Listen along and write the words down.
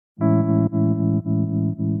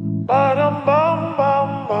Ba-dum bum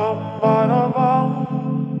bum bum ba-dum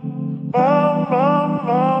bum bum bum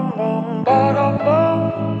bum bum ba-dum bum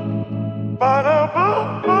ba-dum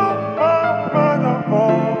bum bum bum ba-dum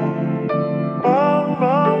bum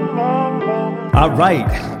bum bum bum. All right,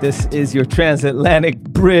 this is your transatlantic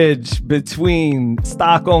bridge between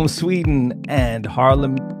Stockholm, Sweden, and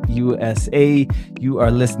Harlem, USA. You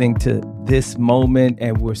are listening to This Moment,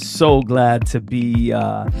 and we're so glad to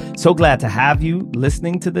have you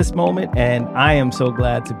listening to this moment. And I am so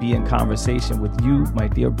glad to be in conversation with you, my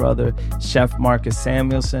dear brother, Chef Marcus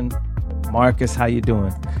Samuelsson. Marcus, how you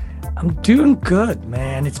doing? I'm doing good,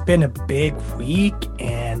 man. It's been a big week,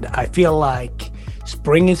 and I feel like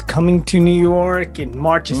spring is coming to New York, and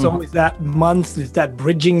March is always that month, is that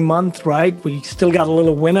bridging month, right? We still got a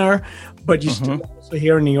little winter, but you still also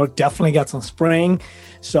here in New York definitely got some spring.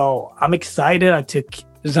 So I'm excited. I took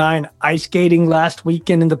Zion ice skating last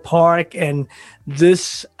weekend in the park, and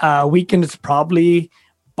this weekend is probably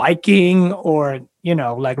biking or,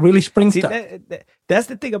 like really spring stuff. That's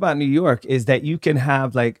the thing about New York, is that you can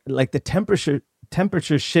have like the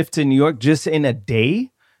temperature shifts in New York just in a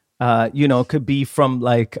day. Could be from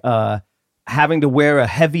having to wear a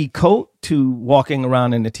heavy coat to walking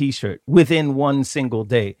around in a t-shirt within one single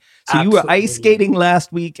day. So Absolutely. You were ice skating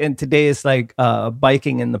last week, and today is like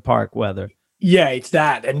biking in the park weather. Yeah, it's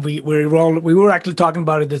that. And we were actually talking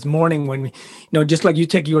about it this morning when we, just like you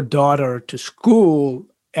take your daughter to school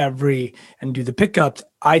and do the pickups,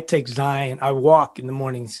 I take Zion, I walk in the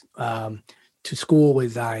mornings to school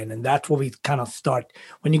with Zion, and that's what we kind of start.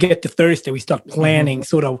 When you get to Thursday, we start planning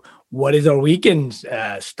sort of what is our weekend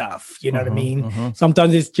stuff. You know what I mean?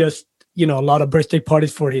 Sometimes it's just a lot of birthday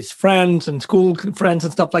parties for his friends and school friends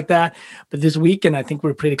and stuff like that. But this weekend, I think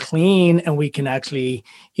we're pretty clean, and we can actually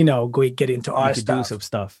go get into our stuff. Do some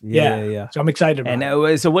stuff. Yeah. So I'm excited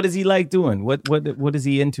about it. So what is he like doing? What is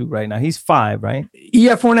he into right now? He's 5, right?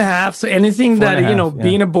 Yeah, 4.5. So anything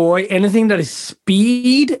being a boy, anything that is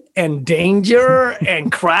speed and danger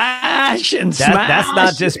and crash and smash. That's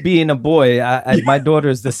not just being a boy. My daughter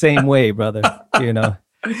is the same way, brother.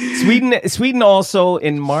 Sweden also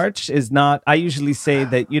in March is not. I usually say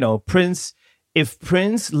that Prince. If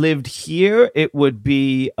Prince lived here, it would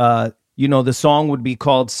be the song would be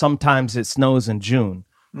called "Sometimes It Snows in June."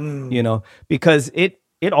 Because it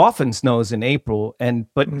often snows in April,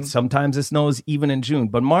 but sometimes it snows even in June.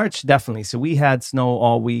 But March definitely. So we had snow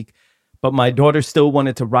all week, but my daughter still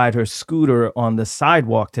wanted to ride her scooter on the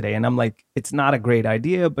sidewalk today, and I'm like, it's not a great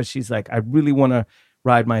idea. But she's like, I really want to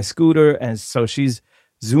ride my scooter, and so she's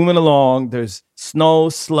zooming along. There's snow,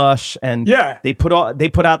 slush, and they put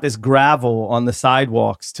out this gravel on the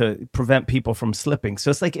sidewalks to prevent people from slipping.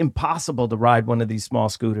 So it's like impossible to ride one of these small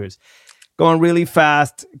scooters. Going really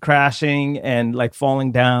fast, crashing, and like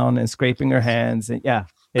falling down and scraping her hands. And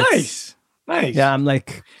nice. Yeah, I'm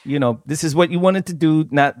like, this is what you wanted to do.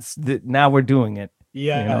 Now we're doing it.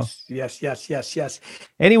 Yes.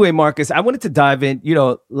 Anyway, Marcus, I wanted to dive in.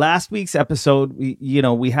 Last week's episode,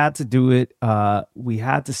 we had to do it. We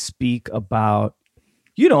had to speak about,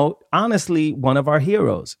 honestly, one of our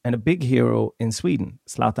heroes and a big hero in Sweden,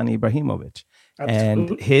 Zlatan Ibrahimovic.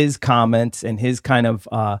 Absolutely. And his comments and his kind of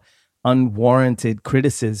unwarranted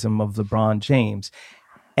criticism of LeBron James.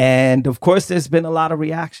 And of course, there's been a lot of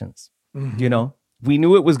reactions, We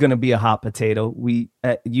knew it was going to be a hot potato.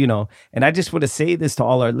 And I just want to say this to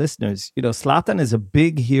all our listeners. Zlatan is a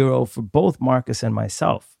big hero for both Marcus and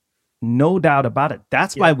myself. No doubt about it.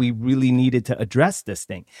 That's why we really needed to address this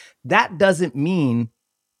thing. That doesn't mean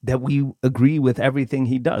that we agree with everything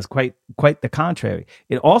he does. Quite the contrary.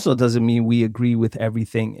 It also doesn't mean we agree with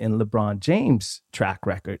everything in LeBron James' track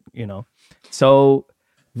record, So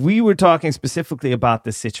we were talking specifically about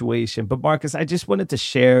this situation, but Marcus, I just wanted to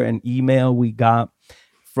share an email we got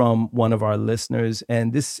from one of our listeners,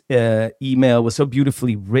 and this email was so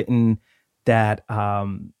beautifully written that,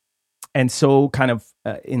 and so kind of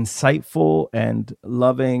insightful and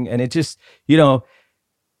loving, and it just,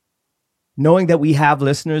 knowing that we have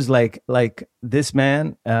listeners like this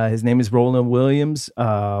man, his name is Roland Williams,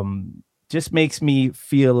 just makes me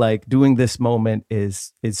feel like doing this moment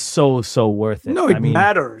is so worth it. No, it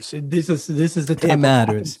matters. This is the type of back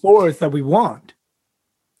and forth that we want.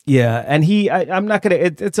 Yeah, and I'm not gonna.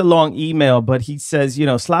 It's a long email, but he says,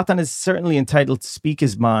 Zlatan is certainly entitled to speak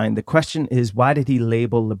his mind. The question is, why did he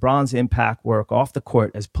label LeBron's impact work off the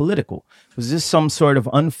court as political? Was this some sort of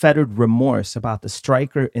unfettered remorse about the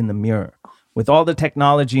striker in the mirror? With all the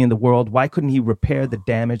technology in the world, why couldn't he repair the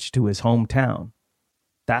damage to his hometown?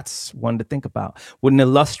 That's one to think about. Would an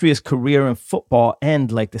illustrious career in football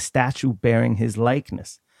end like the statue bearing his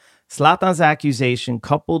likeness? Zlatan's accusation,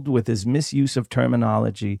 coupled with his misuse of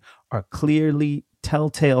terminology, are clearly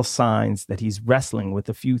telltale signs that he's wrestling with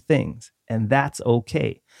a few things, and that's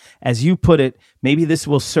okay. As you put it, maybe this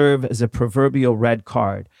will serve as a proverbial red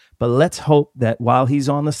card, but let's hope that while he's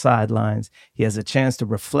on the sidelines, he has a chance to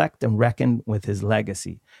reflect and reckon with his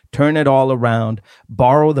legacy. Turn it all around,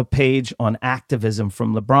 borrow the page on activism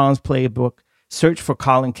from LeBron's playbook, search for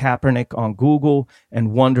Colin Kaepernick on Google,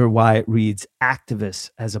 and wonder why it reads activist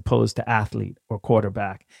as opposed to athlete or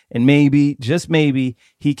quarterback. And maybe, just maybe,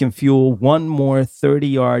 he can fuel one more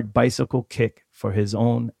 30-yard bicycle kick for his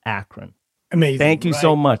own Akron. Amazing. Thank you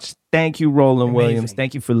so much. Thank you, Roland Williams.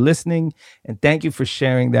 Thank you for listening. And thank you for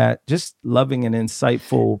sharing that just loving and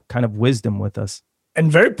insightful kind of wisdom with us. And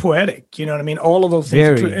very poetic, you know what I mean? All of those things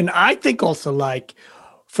are true. And I think also, like,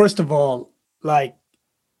 first of all, like,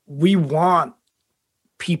 we want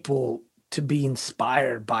people to be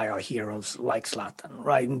inspired by our heroes like Zlatan,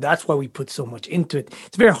 right? And that's why we put so much into it.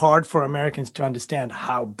 It's very hard for Americans to understand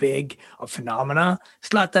how big a phenomena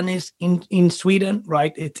Zlatan is in Sweden,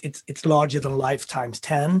 right? It's larger than life times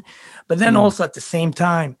 10. But then also at the same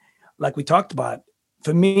time, like we talked about,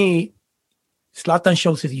 for me, Zlatan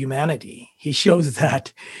shows his humanity. He shows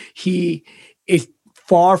that he is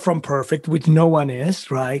far from perfect, which no one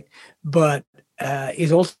is, right? But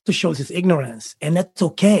it also shows his ignorance, and that's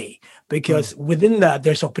okay, because within that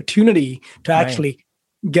there's opportunity to actually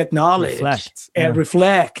get knowledge and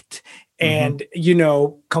reflect and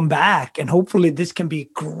come back, and hopefully this can be a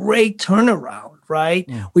great turnaround, right?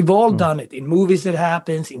 We've all done it in movies. It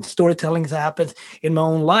happens in storytelling. It happens in my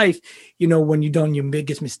own life. When you've done your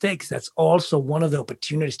biggest mistakes, that's also one of the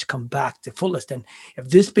opportunities to come back to fullest. And if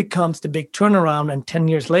this becomes the big turnaround, and 10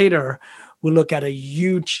 years later we look at a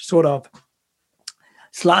huge sort of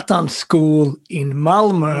Zlatan school in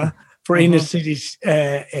Malmö for inner city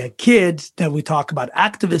kids that we talk about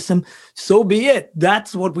activism, so be it.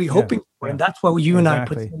 That's what we're hoping for. And that's why you and I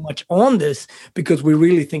put so much on this, because we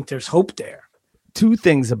really think there's hope there. Two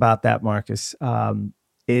things about that, Marcus,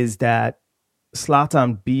 is that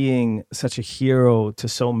Zlatan being such a hero to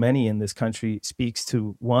so many in this country speaks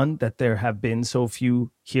to, one, that there have been so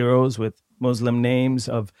few heroes with Muslim names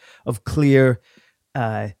of clear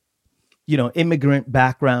immigrant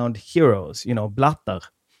background heroes, Blatter.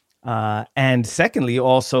 And secondly,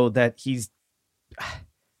 also that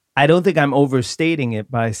I don't think I'm overstating it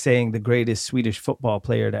by saying the greatest Swedish football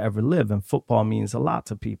player to ever live. And football means a lot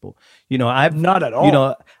to people. I've not at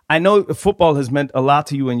all. I know football has meant a lot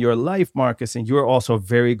to you in your life, Marcus, and you're also a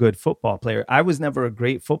very good football player. I was never a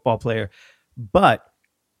great football player, but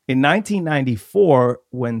in 1994,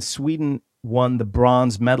 when Sweden won the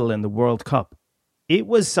bronze medal in the World Cup, it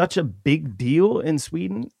was such a big deal in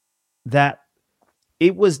Sweden that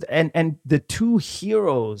it was, and the two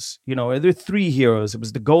heroes, there are three heroes. It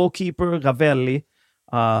was the goalkeeper, Ravelli,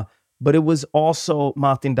 but it was also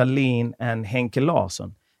Martin Dahlin and Henke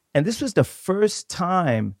Larsson. And this was the first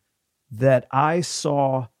time that I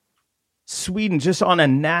saw Sweden just on a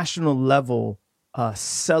national level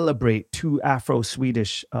celebrate two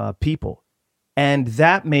Afro-Swedish people. And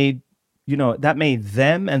that made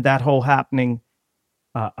them and that whole happening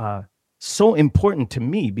so important to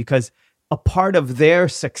me, because a part of their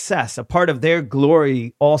success, a part of their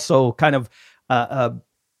glory also kind of,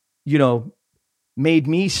 made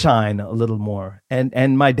me shine a little more.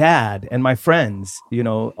 And my dad and my friends,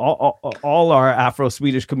 all our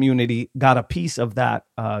Afro-Swedish community got a piece of that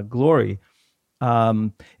glory.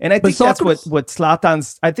 And I think that's what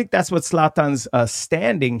Zlatan's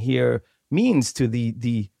standing here means to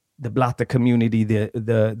the Blatta community,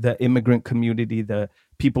 the immigrant community, the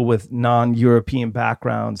people with non-European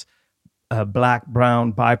backgrounds, Black,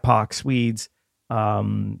 brown, BIPOC Swedes,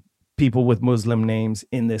 people with Muslim names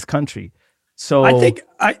in this country. So I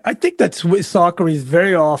think that soccer is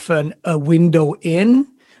very often a window in,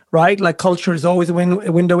 right? Like culture is always a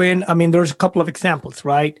window in. I mean, there's a couple of examples,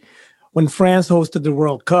 right? When France hosted the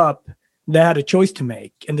World Cup, they had a choice to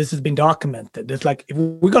make, and this has been documented. It's like, if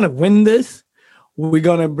we're going to win this, we're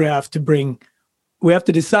going to have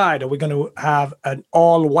to decide, are we going to have an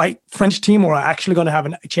all-white French team, or are actually going to have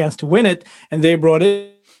a chance to win it? And they brought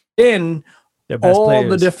in all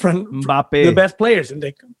players. The different, Mbappe. The best players. And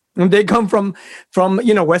they come from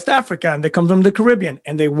West Africa, and they come from the Caribbean,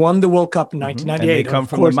 and they won the World Cup in 1998. And they come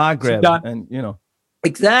from the Maghreb, Zidane,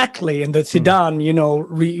 Exactly. And the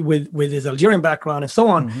Zidane, with his Algerian background and so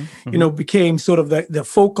on, became sort of the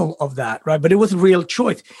focal of that, right? But it was a real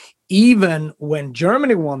choice. Even when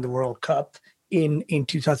Germany won the World Cup in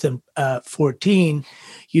 2014,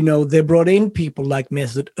 they brought in people like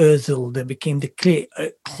Mesut Özil. They became the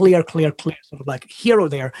clear sort of like hero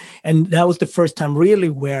there. And that was the first time really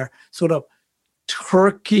where sort of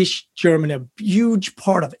Turkish Germany, a huge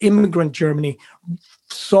part of immigrant Germany,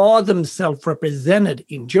 saw themselves represented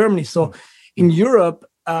in Germany. So in Europe,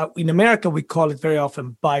 in America, we call it very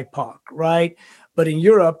often BIPOC, right? But in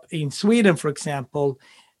Europe, in Sweden, for example,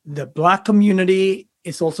 the Black community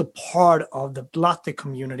is also part of the Blatte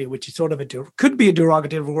community, which is sort of could be a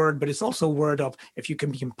derogative word, but it's also a word of if you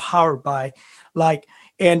can be empowered by,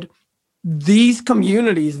 and these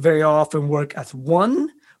communities very often work as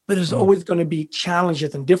one, but there's always going to be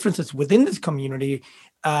challenges and differences within this community.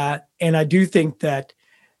 And I do think that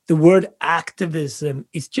the word activism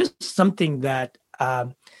is just something that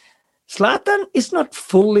Zlatan is not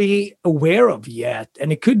fully aware of yet.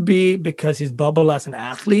 And it could be because his bubble as an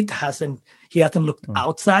athlete hasn't looked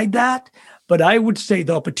outside that. But I would say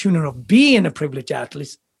the opportunity of being a privileged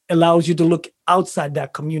athlete allows you to look outside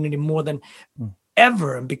that community more than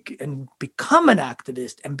ever and become an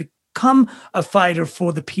activist and become a fighter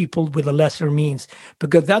for the people with the lesser means,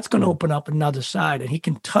 because that's going to open up another side. And he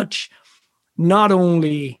can touch not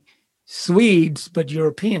only Swedes, but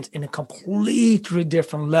Europeans in a completely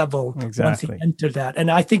different level once he enters that.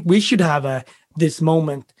 And I think we should have this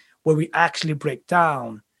moment where we actually break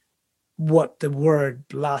down what the word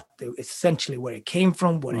Blatte, essentially where it came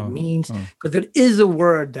from, what it means, because it is a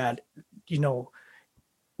word that,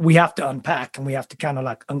 we have to unpack and we have to kind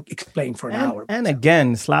of explain for an hour. And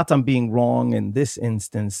again, Zlatan being wrong in this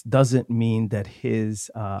instance doesn't mean that his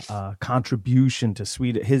contribution to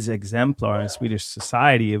Sweden, his exemplar in Swedish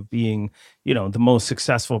society of being, the most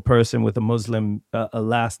successful person with a Muslim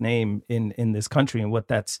last name in this country and what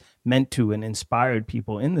that's meant to and inspired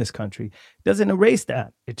people in this country, doesn't erase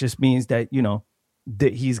that. It just means that,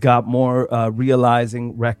 that he's got more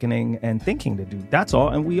realizing, reckoning, and thinking to do. That's all.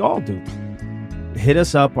 And we all do. Hit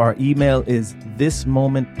us up. Our email is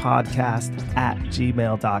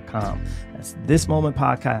thismomentpodcast@gmail.com. That's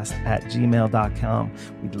thismomentpodcast@gmail.com.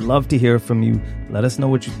 We'd love to hear from you. Let us know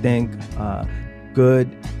what you think. Good,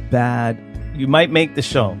 bad. You might make the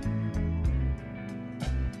show.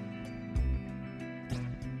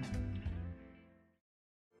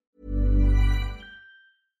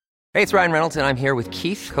 Hey, it's Ryan Reynolds, and I'm here with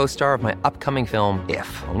Keith, co-star of my upcoming film,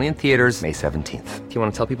 If, only in theaters May 17th. Do you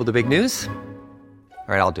want to tell people the big news?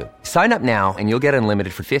 All right, I'll do it. Sign up now and you'll get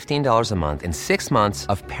unlimited for $15 a month and 6 months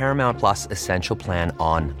of Paramount Plus Essential Plan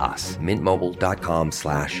on us.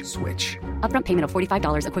 MintMobile.com/switch. Upfront payment of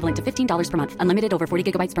 $45 equivalent to $15 per month. Unlimited over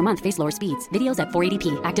 40 gigabytes per month. Face lower speeds. Videos at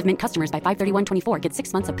 480p. Active Mint customers by 531.24 get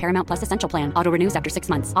 6 months of Paramount Plus Essential Plan. Auto renews after 6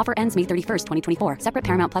 months. Offer ends May 31st, 2024. Separate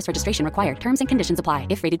Paramount Plus registration required. Terms and conditions apply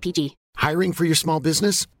if rated PG. Hiring for your small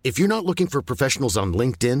business? If you're not looking for professionals on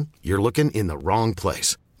LinkedIn, you're looking in the wrong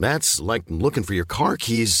place. That's like looking for your car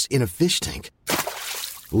keys in a fish tank.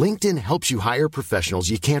 LinkedIn helps you hire professionals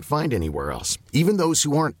you can't find anywhere else, even those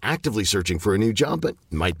who aren't actively searching for a new job but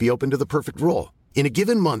might be open to the perfect role. In a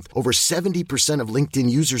given month, over 70% of LinkedIn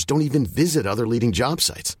users don't even visit other leading job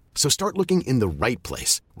sites. So start looking in the right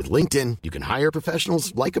place. With LinkedIn, you can hire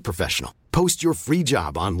professionals like a professional. Post your free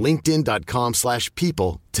job on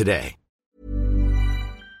linkedin.com/people today.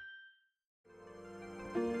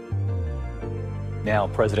 Now,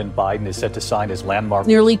 President Biden is set to sign his landmark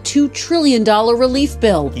nearly $2 trillion relief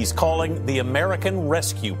bill. He's calling the American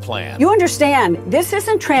Rescue Plan. You understand, this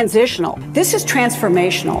isn't transitional. This is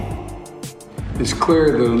transformational. It's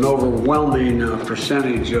clear that an overwhelming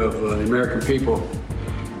percentage of the American people,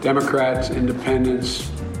 Democrats,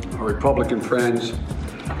 independents, our Republican friends,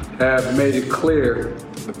 have made it clear,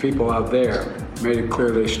 the people out there, made it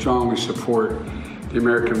clear they strongly support the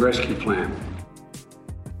American Rescue Plan.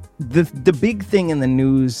 The big thing in the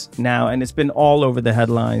news now, and it's been all over the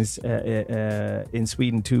headlines in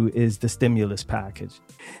Sweden too, is the stimulus package.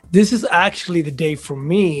 This is actually the day for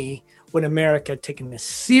me when America taking a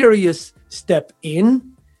serious step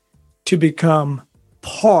in to become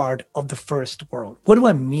part of the first world. What do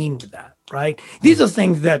I mean by that, right? These are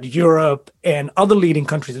things that Europe and other leading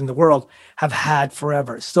countries in the world have had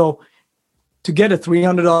forever. So to get a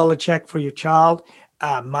 $300 check for your child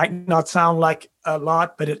might not sound like a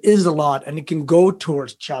lot, but it is a lot, and it can go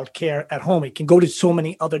towards child care at home. It can go to so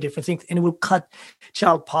many other different things, and it will cut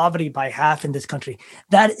child poverty by half in this country.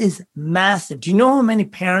 That is massive. Do you know how many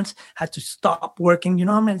parents had to stop working? You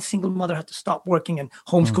know how many single mothers had to stop working and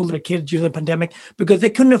homeschool their kids during the pandemic because they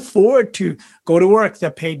couldn't afford to go to work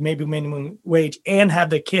that paid maybe minimum wage and have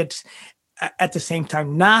their kids at the same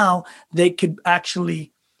time. Now they could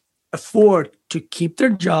actually afford to keep their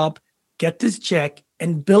job, get this check,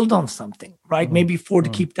 and build on something, right? Maybe afford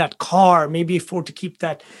to keep that car, maybe afford to keep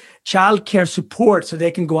that childcare support so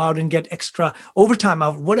they can go out and get extra overtime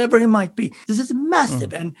out, whatever it might be. This is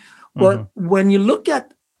massive. And when you look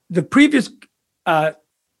at the previous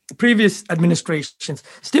administration's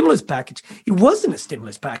stimulus package, it wasn't a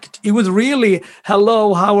stimulus package. It was really,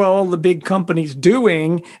 hello, how are all the big companies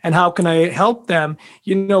doing and how can I help them?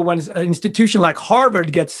 You know, when an institution like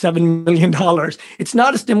Harvard gets $7 million, it's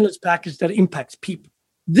not a stimulus package that impacts people.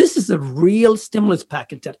 This is a real stimulus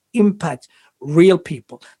package that impacts real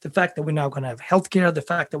people. The fact that we're now going to have healthcare, the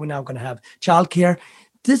fact that we're now going to have childcare,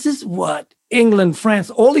 this is what England,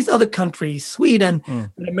 France, all these other countries, Sweden,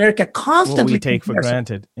 and America constantly we take for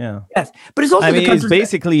granted. Yeah. Yes, but it's also it's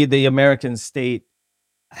basically the American state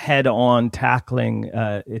head-on tackling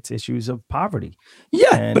its issues of poverty.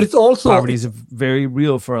 Yeah, and but it's also poverty is very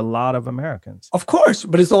real for a lot of Americans. Of course,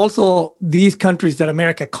 but it's also these countries that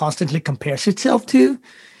America constantly compares itself to.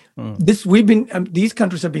 These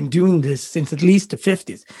countries have been doing this since at least the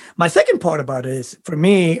 50s. My second part about it is, for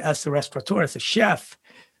me as a restaurateur, as a chef,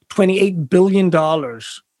 $28 billion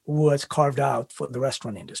was carved out for the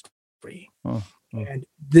restaurant industry. And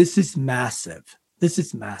this is massive. This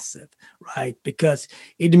is massive, right? Because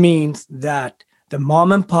it means that the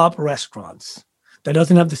mom and pop restaurants that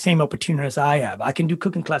doesn't have the same opportunity as I have, I can do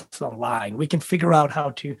cooking classes online. We can figure out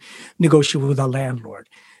how to negotiate with our landlord.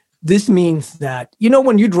 This means that, you know,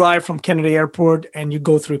 when you drive from Kennedy Airport and you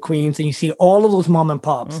go through Queens and you see all of those mom and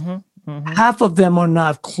pops, half of them are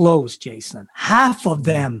now closed, Jason. Half of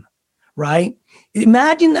them, right?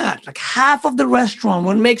 Imagine that. Like half of the restaurant,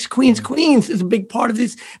 what makes Queens is a big part of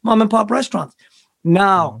these mom and pop restaurants.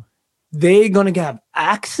 Now, they're going to have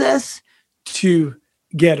access to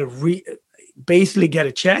basically get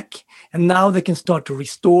a check. And now they can start to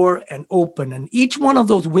restore and open. And each one of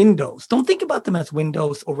those windows, don't think about them as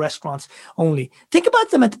windows or restaurants only. Think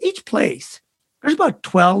about them at each place. There's about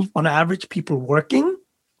 12 on average people working,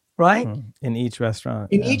 right? In each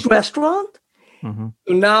restaurant. In each restaurant. So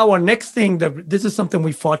now our next thing, this is something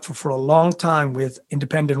we fought for a long time with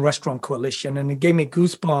Independent Restaurant Coalition. And it gave me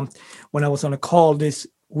goosebumps when I was on a call this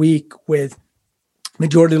week with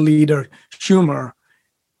Majority Leader Schumer.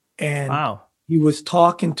 And he was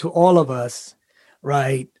talking to all of us,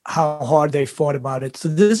 right, how hard they fought about it. So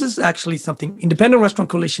this is actually something Independent Restaurant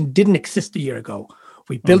Coalition didn't exist a year ago.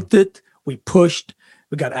 We built it, we pushed,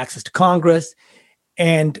 we got access to Congress,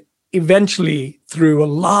 and eventually through a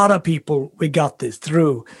lot of people, we got this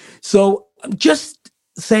through. So I'm just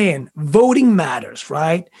saying, voting matters,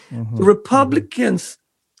 right? The Republicans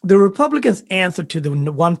answer to the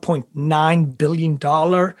 $1.9 billion,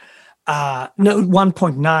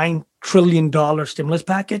 $1.9 trillion stimulus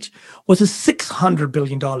package was a $600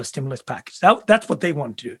 billion stimulus package. That's what they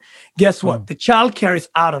want to do. Guess what? The child care is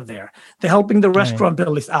out of there. The helping the restaurant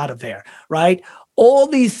bill is out of there, right? All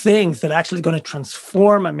these things that are actually going to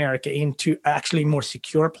transform America into actually a more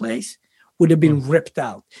secure place would have been ripped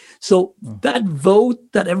out. So that vote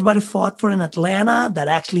that everybody fought for in Atlanta that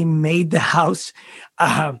actually made the House,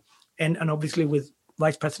 and obviously with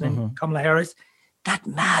Vice President Kamala Harris, that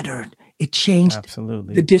mattered. It changed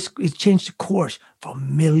it changed the course for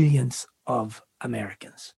millions of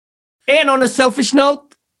Americans. And on a selfish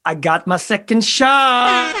note, I got my second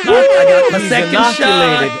shot. Shot.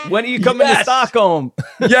 When are you coming to Stockholm?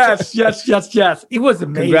 Yes. It was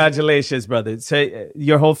amazing. Congratulations, brother. So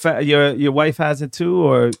your whole your wife has it too,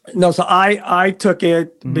 or no? So I took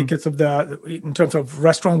it because of in terms of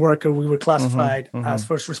restaurant worker, we were classified as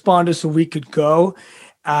first responders, so we could go.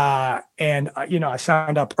 I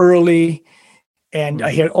signed up early. And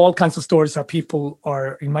I hear all kinds of stories how people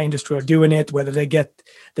are in my industry are doing it, whether they get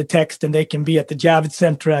the text and they can be at the Javits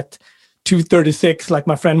Center at 2:36, like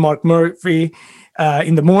my friend Mark Murphy,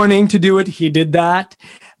 in the morning to do it. He did that.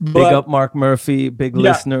 Big up Mark Murphy, big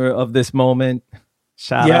listener of this moment.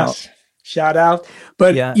 Shout out.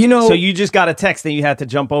 But, so you just got a text and you had to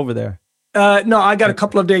jump over there. No, I got a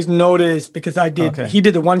couple of days notice because he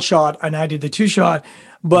did the 1 shot and I did the 2 shot.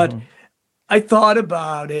 But I thought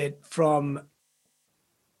about it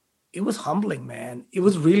it was humbling, man. It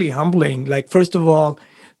was really humbling. Like, first of all,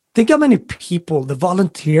 think how many people, the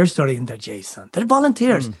volunteers are in there, Jason. They're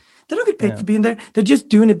volunteers. They don't get paid for being there. They're just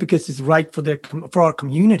doing it because it's right for our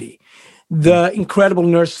community. The incredible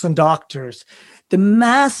nurses and doctors, the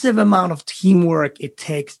massive amount of teamwork it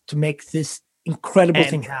takes to make this incredible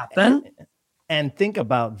thing happen. And think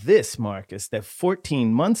about this, Marcus, that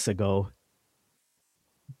 14 months ago,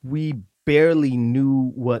 we barely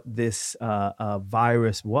knew what this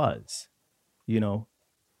virus was.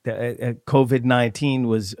 COVID-19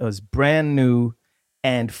 was brand new,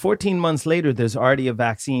 and 14 months later, there's already a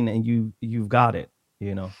vaccine, and you've got it.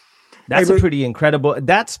 You know, that's a pretty incredible.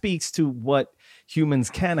 That speaks to what humans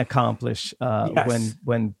can accomplish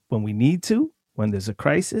when we need to, when there's a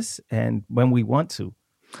crisis, and when we want to.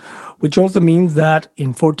 Which also means that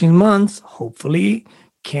in 14 months, hopefully,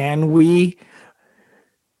 can we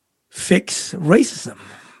fix racism?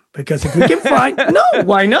 Because if we can find, no,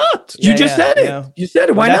 why not? You just said it. Yeah. You said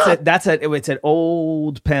it. Why not? It's an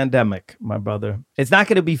old pandemic, my brother. It's not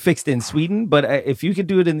going to be fixed in Sweden, but if you could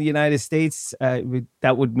do it in the United States,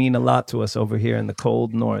 that would mean a lot to us over here in the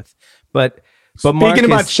cold north. But speaking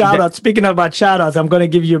about shout outs, I'm going to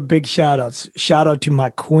give you a big shout out. Shout out to my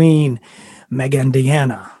queen, Meghan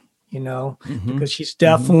Diana, because she's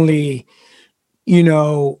definitely,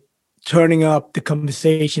 turning up the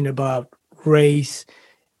conversation about race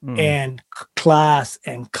and class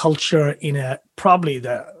and culture in probably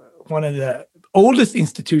one of the oldest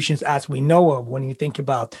institutions as we know of, when you think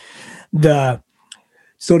about the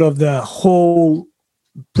sort of the whole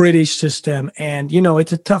British system. And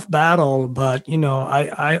it's a tough battle, but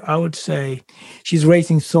I would say she's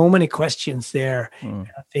raising so many questions there.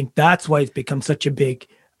 I think that's why it's become such a big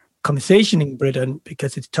conversation in Britain,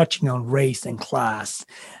 because it's touching on race and class.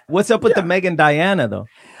 What's up with the Meghan Diana though?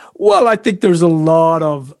 Well, I think there's a lot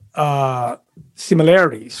of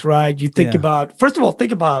similarities, right? You think about, first of all,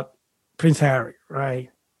 think about Prince Harry,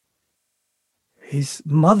 right? His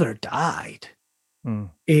mother died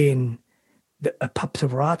in a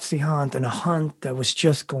paparazzi hunt, and a hunt that was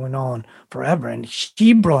just going on forever. And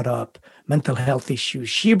she brought up mental health issues.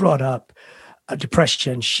 She brought up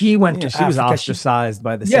depression. She went to Africa. She was ostracized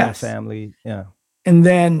by the same family. Yeah. And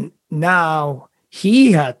then now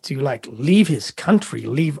he had to leave his country,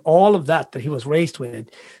 leave all of that he was raised with,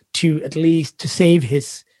 to at least to save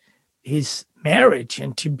his marriage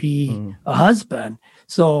and to be a husband.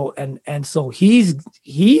 So and so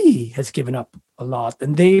he has given up a lot,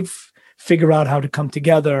 and they've figured out how to come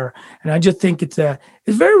together. And I just think it's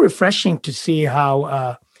very refreshing to see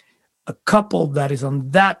how a couple that is on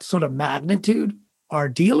that sort of magnitude are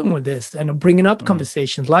dealing with this and are bringing up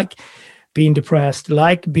conversations like being depressed,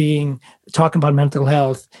 like talking about mental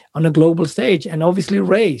health on a global stage, and obviously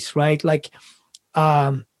race, right?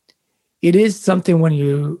 It is something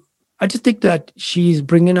I just think that she's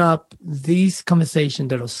bringing up these conversations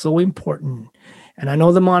that are so important. And I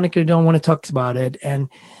know the moniker don't want to talk about it. And,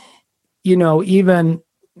 even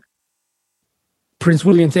Prince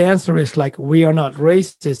William's answer is we are not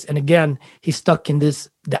racist. And again, he's stuck in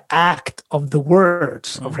the act of the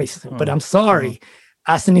words of racism. But I'm sorry,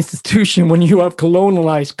 as an institution, when you have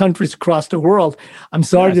colonialized countries across the world, I'm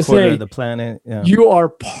sorry to say, the planet, you are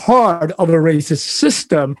part of a racist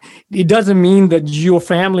system. It doesn't mean that your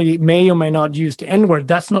family may or may not use the N-word.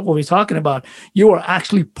 That's not what we're talking about. You are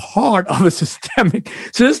actually part of a systemic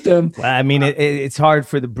system. Well, I mean, it's hard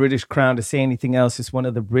for the British Crown to say anything else. It's one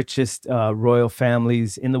of the richest royal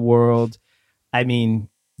families in the world. I mean,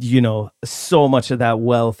 so much of that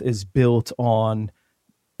wealth is built on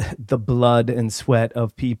the blood and sweat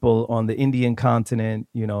of people on the Indian continent,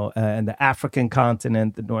 and the African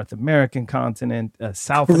continent, the North American continent,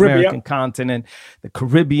 South American continent, the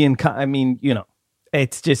Caribbean.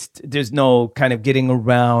 It's just, there's no kind of getting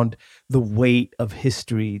around the weight of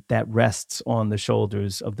history that rests on the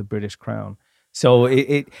shoulders of the British Crown. So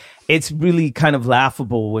it's really kind of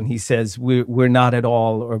laughable when he says we're not at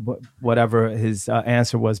all, or whatever his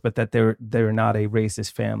answer was, but that they're not a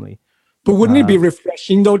racist family. But wouldn't it be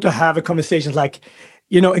refreshing, though, to have a conversation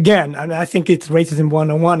again, and I think it's racism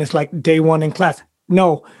 101. It's like day one in class.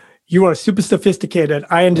 No, you are super sophisticated.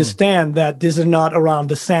 I understand that this is not around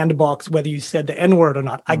the sandbox, whether you said the N-word or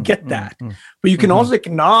not. I get that. But you can also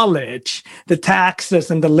acknowledge the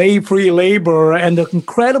taxes and the free labor and the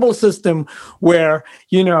incredible system where,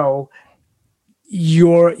 your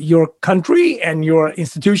country and your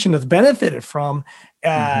institution has benefited from,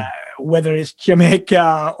 whether it's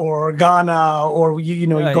Jamaica or Ghana or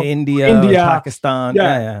India, or Pakistan.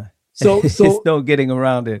 Yeah. So there's no getting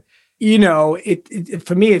around it. It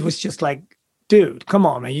for me, it was just dude, come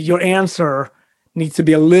on, man. Your answer needs to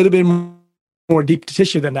be a little bit more deep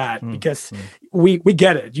tissue than that, because we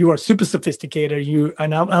get it. You are super sophisticated.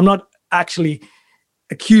 And I'm not actually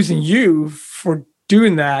accusing you for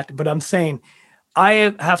doing that, but I'm saying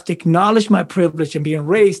I have to acknowledge my privilege and being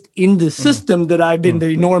raised in the system that I've been the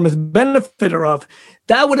enormous benefiter of.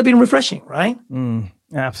 That would have been refreshing, right?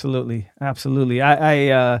 Absolutely.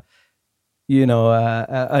 I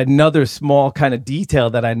another small kind of detail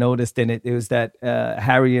that I noticed in it was that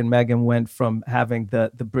Harry and Meghan went from having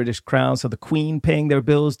the British Crown, so the Queen paying their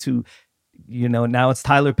bills, to, now it's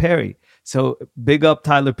Tyler Perry. So big up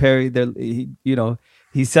Tyler Perry.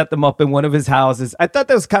 He set them up in one of his houses. I thought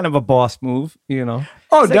that was kind of a boss move, you know.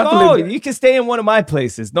 Oh, It's definitely. Like, you can stay in one of my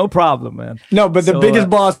places, no problem, man. No, but the biggest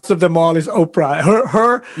boss of them all is Oprah.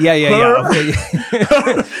 Her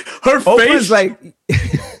Oprah's face like,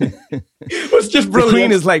 was just the brilliant.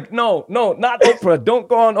 queen is like, no, not Oprah. Don't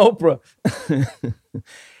go on Oprah.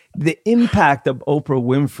 The impact of Oprah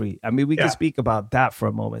Winfrey. I mean, we can speak about that for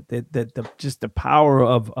a moment. Just the power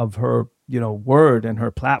of her, word and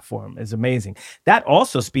her platform is amazing. That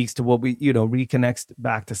also speaks to what we, reconnects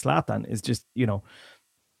back to Zlatan is just,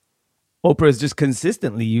 Oprah has just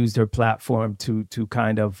consistently used her platform to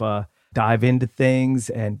kind of dive into things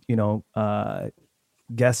and,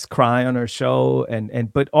 guests cry on her show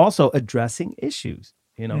and but also addressing issues,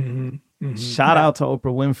 Shout out to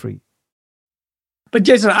Oprah Winfrey. But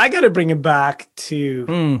Jason, I got to bring it back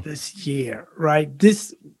to this year, right?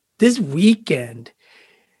 This weekend,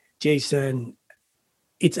 Jason,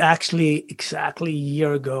 it's actually exactly a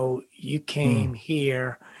year ago you came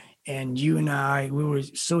here, and you and I, we were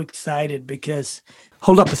so excited because,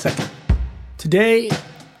 hold up a second. Today,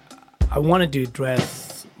 I wanted to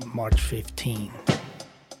address March 15.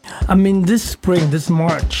 I mean, this spring, this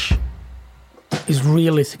March is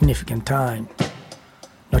really a significant time.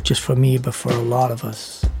 Not just for me, but for a lot of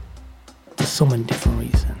us. There's so many different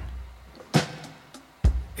reasons.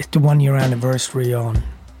 It's the 1 year anniversary on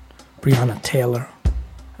Breonna Taylor,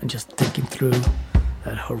 and just thinking through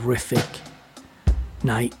that horrific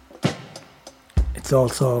night. It's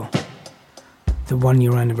also the 1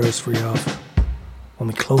 year anniversary of when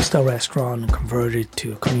we closed our restaurant and converted it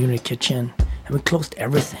to a community kitchen, and we closed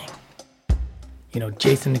everything.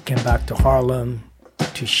 Jason came back to Harlem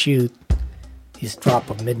to shoot his Drop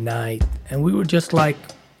of Midnight, and we were just like,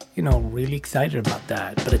 really excited about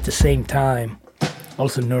that. But at the same time,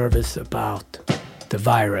 also nervous about the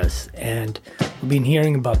virus. And we've been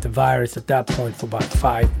hearing about the virus at that point for about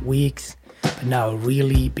 5 weeks, but now it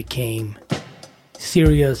really became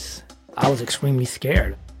serious. I was extremely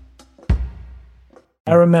scared.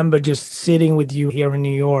 I remember just sitting with you here in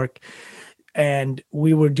New York, and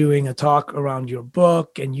we were doing a talk around your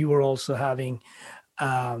book, and you were also having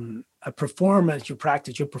a performance, you're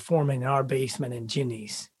performing in our basement in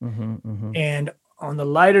Ginny's. And on the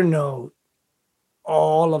lighter note,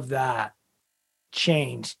 all of that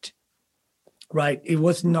changed, right? It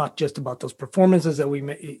was not just about those performances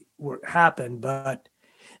that happened, but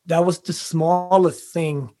that was the smallest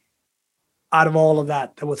thing out of all of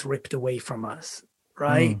that was ripped away from us,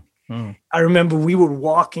 right? I remember we were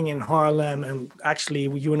walking in Harlem, and actually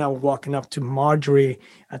you and I were walking up to Marjorie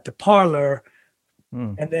at the parlor.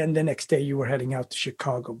 And then the next day you were heading out to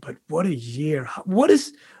Chicago. But what a year. What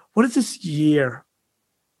is this year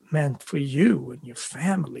meant for you and your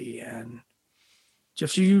family? And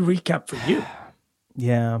just you recap for you.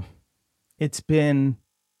 Yeah. It's been,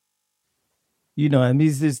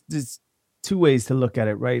 there's two ways to look at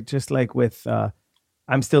it, right? Just like with,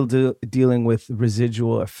 I'm still dealing with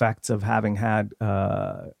residual effects of having had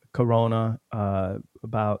Corona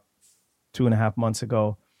about 2.5 months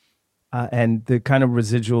ago. And the kind of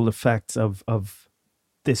residual effects of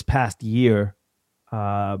this past year,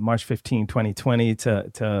 March 15, 2020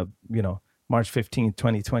 to March 15,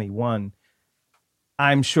 2021,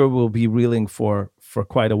 I'm sure we'll be reeling for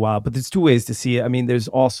quite a while. But there's two ways to see it. I mean, there's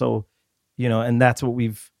also, and that's what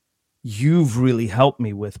you've really helped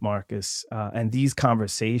me with, Marcus, and these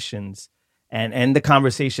conversations and the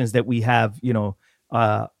conversations that we have,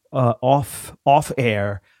 off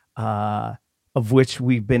air, of which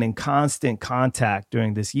we've been in constant contact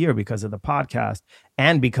during this year because of the podcast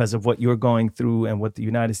and because of what you're going through and what the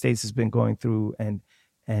United States has been going through and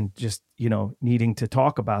just, needing to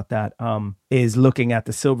talk about that, is looking at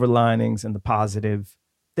the silver linings and the positive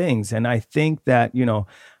things. And I think that,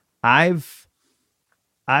 I've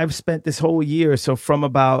spent this whole year. So from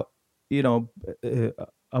about,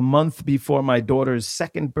 a month before my daughter's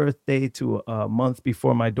second birthday to a month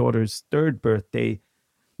before my daughter's third birthday,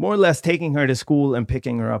 more or less taking her to school and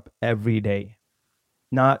picking her up every day,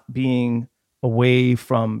 not being away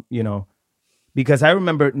from, because I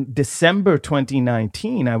remember December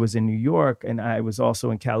 2019, I was in New York and I was also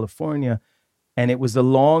in California, and it was the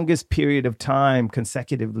longest period of time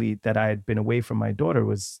consecutively that I had been away from my daughter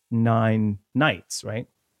was 9 nights, right?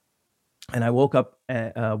 And I woke up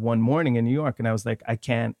one morning in New York and I was like, I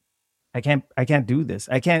can't do this.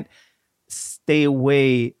 I can't stay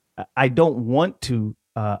away. I don't want to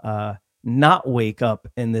not wake up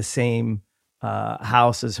in the same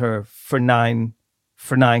house as her for nine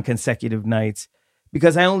consecutive nights,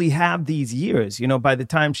 because I only have these years. By the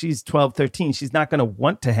time she's 12, 13, she's not going to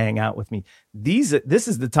want to hang out with me. This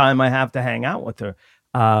is the time I have to hang out with her.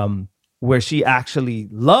 where she actually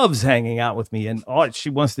loves hanging out with me, and all she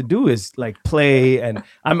wants to do is like play, and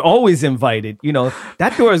I'm always invited. You know,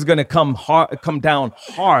 that door is gonna come down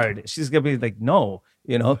hard. She's gonna be like, no,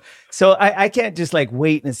 you know. So I can't just like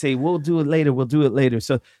wait and say we'll do it later.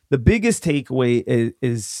 So the biggest takeaway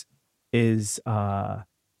is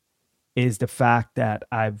the fact that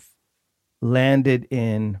I've landed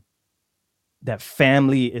in that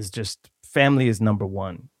family is number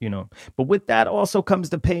one, you know. But with that also comes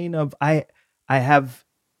the pain of I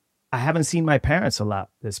haven't seen my parents a lot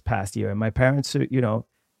this past year. And my parents are, you know,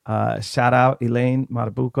 shout out Elaine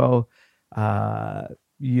Matabuco.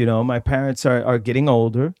 You know, my parents are getting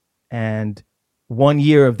older, and 1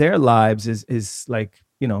 year of their lives is like,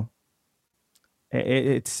 you know,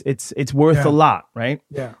 it's worth a lot, right?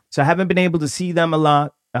 Yeah. So I haven't been able to see them a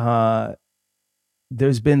lot.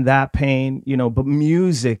 There's been that pain, you know, but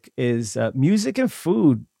music is music and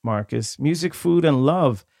food, Marcus. Music, food, and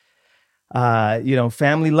love. You know,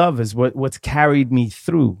 family love is what's carried me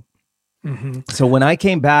through. Mm-hmm. So when I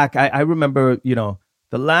came back, I remember, you know,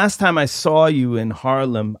 the last time I saw you in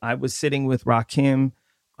Harlem, I was sitting with Rakim,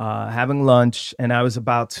 having lunch, and I was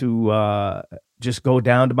about to just go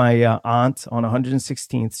down to my aunt on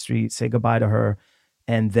 116th Street, say goodbye to her,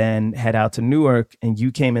 and then head out to Newark. And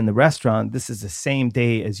you came in the restaurant. This is the same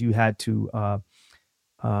day as you had to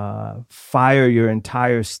fire your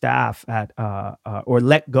entire staff at, or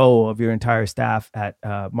let go of your entire staff at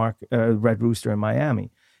Red Rooster in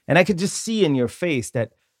Miami. And I could just see in your face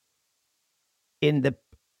that in the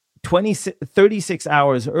 36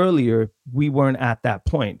 hours earlier, we weren't at that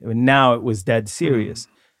point. And now it was dead serious.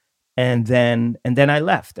 And then I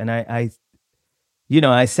left, and I you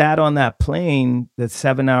know, I sat on that plane, the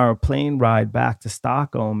 7-hour plane ride back to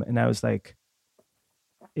Stockholm, and I was like,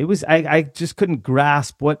 I just couldn't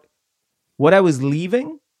grasp what I was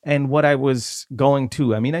leaving and what I was going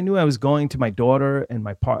to. I mean, I knew I was going to my daughter and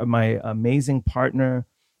my amazing partner,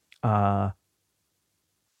 but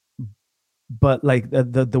like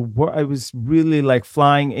the I was really like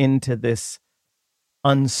flying into this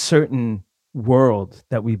uncertain world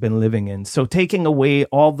that we've been living in. So taking away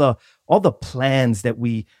all the plans that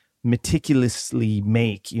we meticulously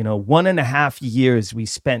make, you know, 1.5 years we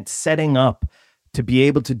spent setting up to be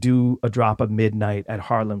able to do a drop of midnight at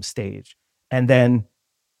Harlem Stage, and then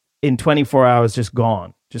in 24 hours just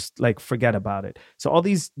gone, just like forget about it. So all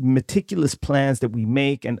these meticulous plans that we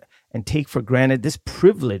make and take for granted, this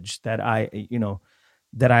privilege that I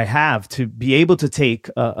have to be able to take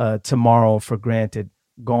tomorrow for granted,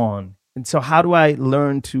 gone. And so how do I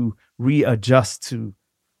learn to readjust to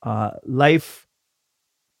life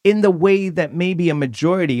in the way that maybe a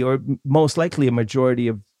majority, or most likely a majority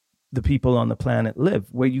of the people on the planet live,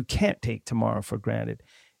 where you can't take tomorrow for granted?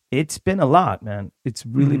 It's been a lot, man. It's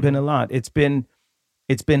really been a lot. It's been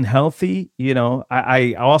healthy. You know,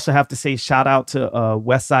 I also have to say shout out to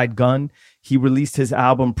Westside Gunn. He released his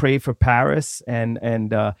album Pray for Paris, and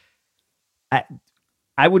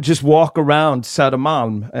I would just walk around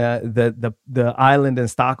Södermalm, the island in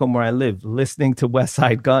Stockholm where I live, listening to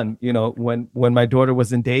Westside Gunn, you know, when my daughter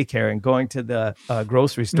was in daycare, and going to the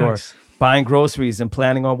grocery store, Nice. buying groceries and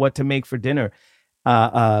planning on what to make for dinner.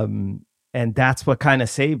 And that's what kind of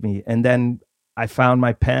saved me. And then I found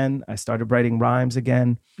my pen. I started writing rhymes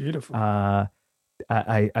again. Beautiful. I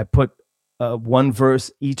put one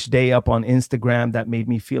verse each day up on Instagram that made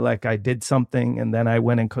me feel like I did something. And then I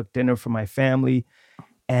went and cooked dinner for my family.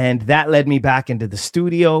 And that led me back into the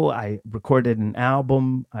studio. I recorded an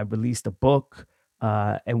album. I released a book.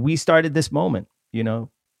 And we started this moment, you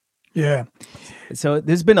know? Yeah. So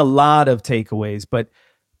there's been a lot of takeaways, but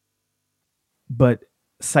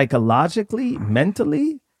psychologically,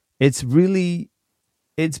 mentally, it's been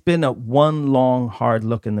a one long, hard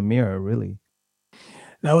look in the mirror, really.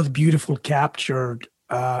 That was beautiful captured.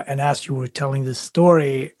 And as you were telling this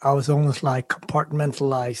story, I was almost like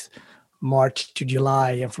compartmentalized March to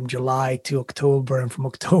July, and from July to October, and from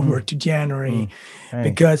October to January,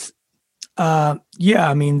 because I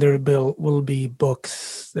mean, there will be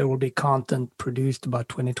books, there will be content produced about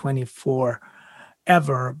 2024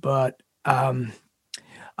 ever, but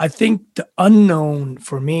I think the unknown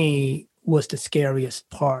for me was the scariest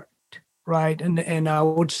part, right? And I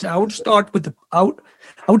would start with the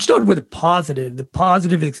positive. The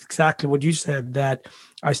positive is exactly what you said, that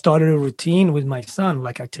I started a routine with my son.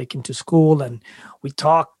 Like, I take him to school and we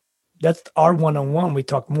talk. That's our one-on-one. We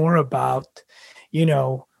talk more about, you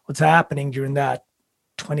know, what's happening during that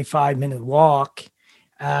 25-minute walk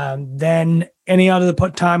than any other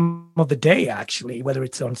time of the day, actually, whether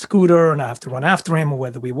it's on scooter and I have to run after him, or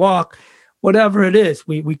whether we walk. whatever it is,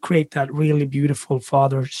 we create that really beautiful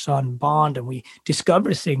father-son bond, and we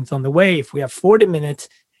discover things on the way. If we have 40 minutes,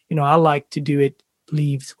 I like to do it,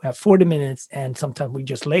 leaves, we have 40 minutes, and sometimes we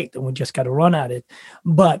just late and we just got to run at it,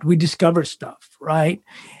 but we discover stuff, right?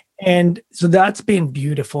 And so that's been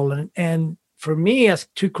beautiful. And for me, as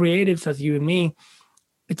two creatives, as you and me,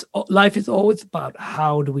 life is always about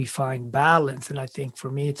how do we find balance. And I think for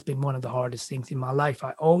me, it's been one of the hardest things in my life.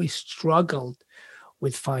 I always struggled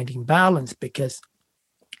with finding balance because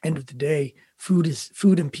end of the day, food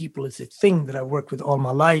and people is a thing that I worked with all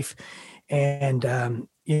my life. And,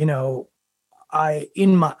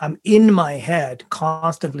 I'm in my head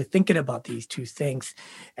constantly thinking about these two things.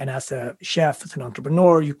 And as a chef, as an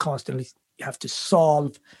entrepreneur, you constantly have to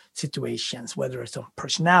solve situations, whether it's on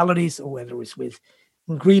personalities or whether it's with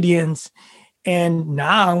ingredients. And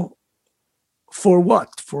now, for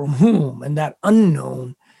what? For whom? And that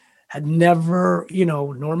unknown had never,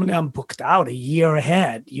 normally I'm booked out a year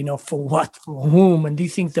ahead, for what, for whom, and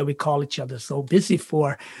these things that we call each other so busy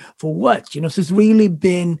for what, so it's really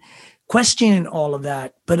been questioning all of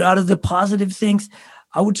that. But out of the positive things,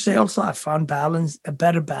 I would say also I found balance, a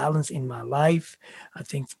better balance in my life. I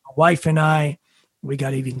think my wife and I, we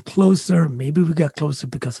got even closer. Maybe we got closer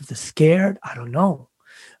because of the scared. I don't know.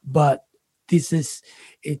 But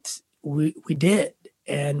we did.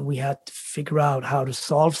 And we had to figure out how to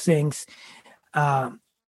solve things on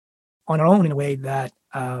our own in a way that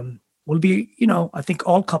will be, I think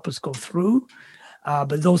all couples go through.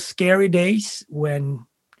 But those scary days when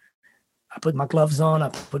I put my gloves on, I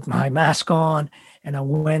put my mask on, and I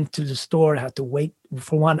went to the store. I had to wait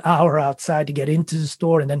for 1 hour outside to get into the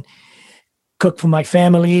store and then cook for my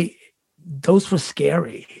family. Those were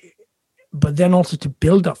scary. But then also to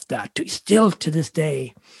build off that, to still to this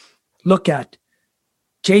day, look at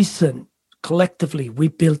Jason, collectively, we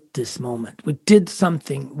built this moment. We did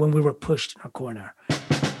something when we were pushed in a corner.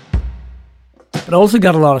 But I also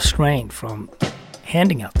got a lot of strain from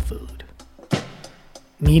handing out food,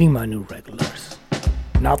 meeting my new regulars.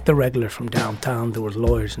 Not the regular from downtown that were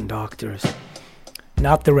lawyers and doctors.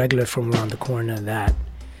 Not the regular from around the corner that,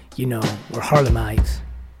 were Harlemites.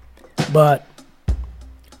 But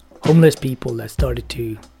homeless people that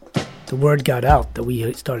the word got out that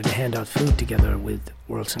we started to hand out food together with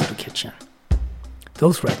World Central Kitchen.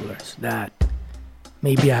 Those regulars that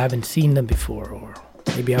maybe I haven't seen them before, or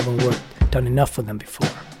maybe I haven't done enough for them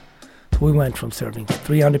before. So we went from serving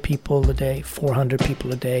 300 people a day, 400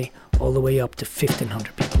 people a day, all the way up to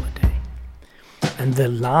 1,500 people a day. And the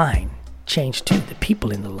line changed too, the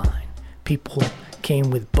people in the line. People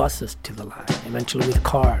came with buses to the line, eventually with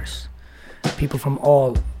cars. People from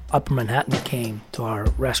all Upper Manhattan came to our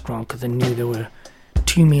restaurant because they knew there were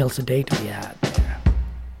 2 meals a day to be had there.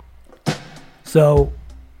 So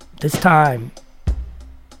this time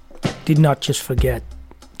did not just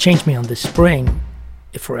change me on this spring,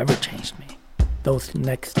 it forever changed me. Those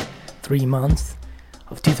next 3 months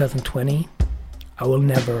of 2020, I will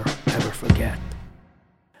never, ever forget.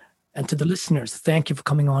 And to the listeners, thank you for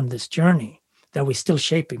coming on this journey that we're still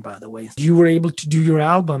shaping, by the way. You were able to do your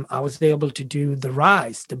album. I was able to do The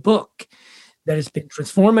Rise, the book that has been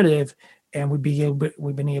transformative. And we've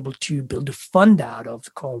been able to build a fund out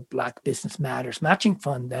of called Black Business Matters Matching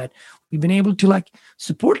Fund that we've been able to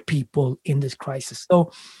support people in this crisis.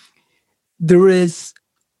 So there is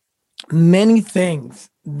many things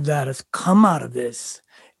that has come out of this.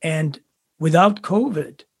 And without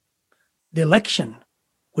COVID, the election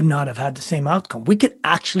would not have had the same outcome. We could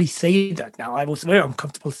actually say that now. I was very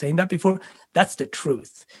uncomfortable saying that before. That's the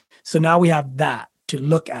truth. So now we have that to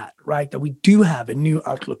look at, right? That we do have a new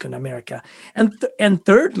outlook in America. And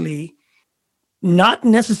thirdly, not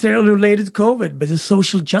necessarily related to COVID, but the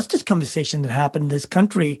social justice conversation that happened in this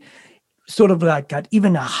country sort of got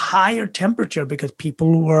even a higher temperature because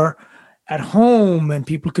people were at home and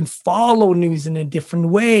people can follow news in a different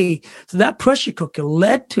way. So that pressure cooker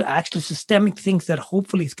led to actually systemic things that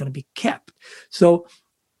hopefully is going to be kept. So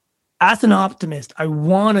as an optimist, I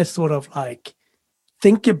want to sort of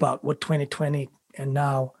think about what 2020 and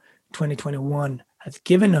now 2021 has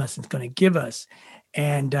given us and is going to give us.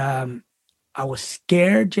 And I was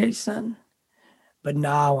scared, Jason, but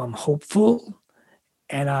now I'm hopeful.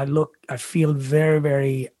 And I feel very,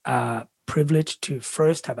 very privileged to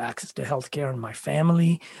first have access to healthcare in my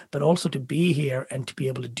family, but also to be here and to be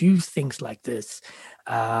able to do things like this,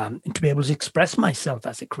 and to be able to express myself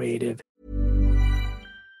as a creative.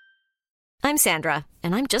 I'm Sandra,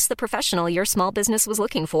 and I'm just the professional your small business was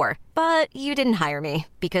looking for. But you didn't hire me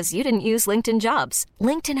because you didn't use LinkedIn Jobs.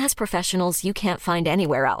 LinkedIn has professionals you can't find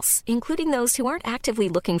anywhere else, including those who aren't actively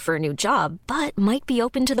looking for a new job, but might be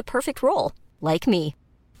open to the perfect role, like me.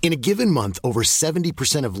 In a given month, over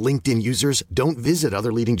 70% of LinkedIn users don't visit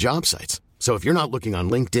other leading job sites. So if you're not looking on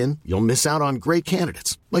LinkedIn, you'll miss out on great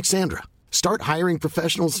candidates like Sandra. Start hiring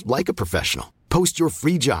professionals like a professional. Post your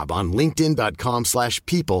free job on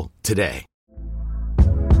linkedin.com/people today.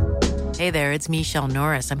 Hey there, it's Michelle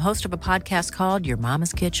Norris. I'm host of a podcast called Your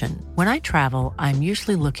Mama's Kitchen. When I travel, I'm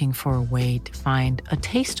usually looking for a way to find a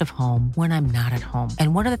taste of home when I'm not at home.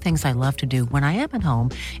 And one of the things I love to do when I am at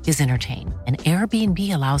home is entertain. And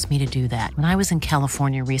Airbnb allows me to do that. When I was in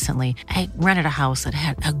California recently, I rented a house that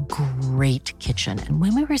had a great kitchen. And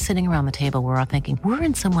when we were sitting around the table, we're all thinking, we're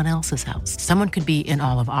in someone else's house. Someone could be in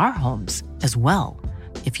all of our homes as well.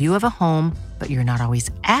 If you have a home, but you're not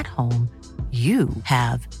always at home, you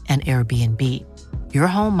have an Airbnb. Your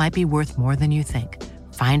home might be worth more than you think.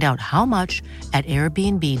 Find out how much at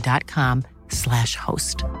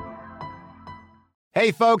airbnb.com/host.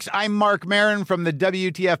 Hey folks, I'm Mark Maron from the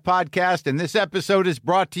WTF Podcast, and this episode is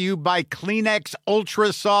brought to you by Kleenex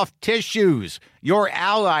Ultra Soft Tissues, your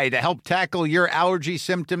ally to help tackle your allergy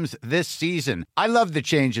symptoms this season. I love the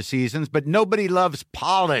change of seasons, but nobody loves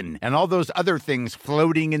pollen and all those other things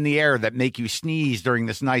floating in the air that make you sneeze during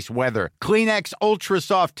this nice weather. Kleenex Ultra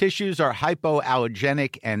Soft Tissues are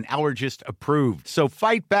hypoallergenic and allergist approved, so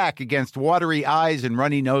fight back against watery eyes and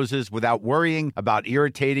runny noses without worrying about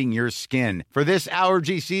irritating your skin. For this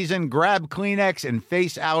allergy season, grab Kleenex and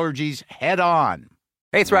face allergies head on.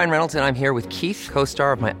 Hey, it's Ryan Reynolds, and I'm here with Keith,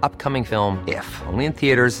 co-star of my upcoming film, If, only in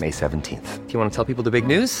theaters May 17th. Do you want to tell people the big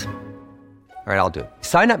news? All right, I'll do it.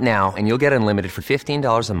 Sign up now and you'll get unlimited for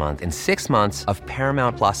 $15 a month and 6 months of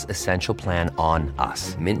Paramount Plus Essential Plan on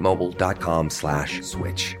us.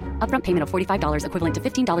 MintMobile.com/switch. Upfront payment of $45 equivalent to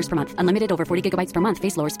 $15 per month. Unlimited over 40 gigabytes per month.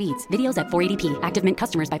 Face lower speeds. Videos at 480p. Active Mint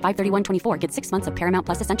customers by 531.24 get 6 months of Paramount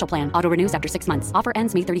Plus Essential Plan. Auto renews after 6 months. Offer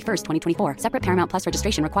ends May 31st, 2024. Separate Paramount Plus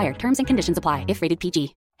registration required. Terms and conditions apply if rated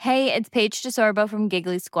PG. Hey, it's Paige DeSorbo from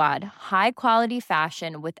Giggly Squad. High quality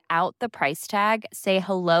fashion without the price tag. Say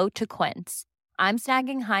hello to Quince. I'm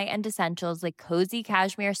snagging high-end essentials like cozy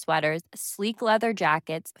cashmere sweaters, sleek leather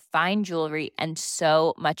jackets, fine jewelry, and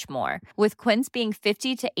so much more. With Quince being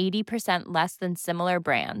 50 to 80% less than similar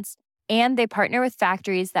brands. And they partner with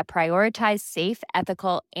factories that prioritize safe,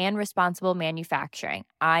 ethical, and responsible manufacturing.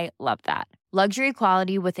 I love that. Luxury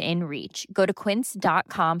quality within reach. Go to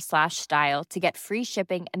quince.com/style to get free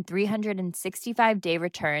shipping and 365-day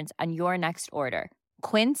returns on your next order.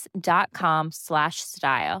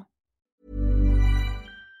 Quince.com/style.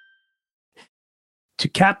 To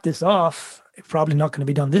cap this off, it's probably not going to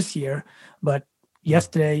be done this year, but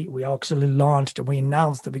yesterday we actually launched and we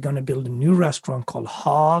announced that we're going to build a new restaurant called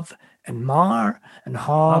Hav and Mar. And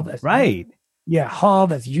Hav,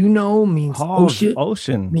 Hav, as you know, means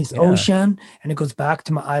ocean. Means ocean, and it goes back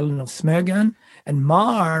to my island of Smögen. And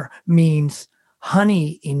Mar means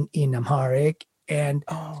honey in Amharic. And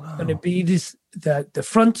it's going to be this. The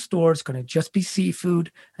front store is going to just be seafood,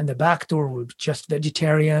 and the back door will be just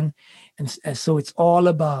vegetarian. And so it's all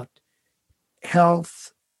about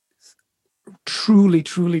health, truly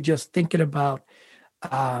just thinking about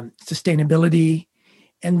sustainability.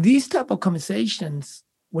 And these type of conversations,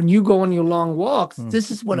 when you go on your long walks, this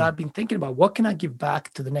is what I've been thinking about. What can I give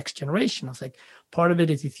back to the next generation? I was like, part of it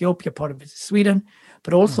is Ethiopia, part of it is Sweden,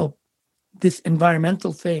 but also this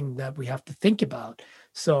environmental thing that we have to think about.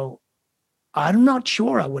 So I'm not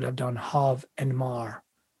sure I would have done Hav and Mar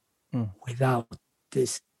without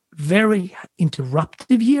this very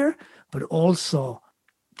interruptive year, but also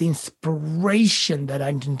the inspiration that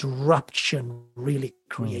an interruption really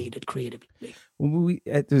created creatively.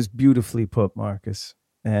 It was beautifully put, Marcus.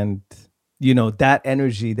 And, you know, that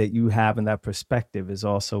energy that you have and that perspective is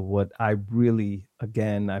also what I really,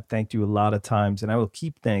 again, I've thanked you a lot of times, and I will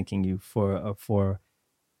keep thanking you for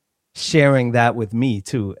sharing that with me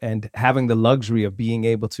too, and having the luxury of being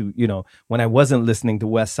able to, you know, when I wasn't listening to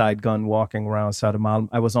West Side Gun walking around South,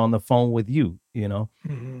 I was on the phone with you, you know,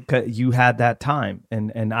 because you had that time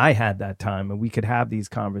and I had that time, and we could have these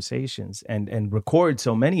conversations and record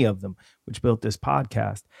so many of them, which built this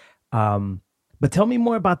podcast. But tell me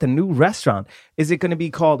more about the new restaurant. Is it going to be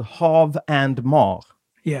called Hav and Mar?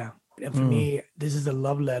 Yeah. And for me, this is a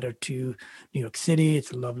love letter to New York City. It's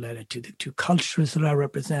a love letter to the two cultures that I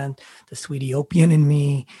represent, the Swediopian in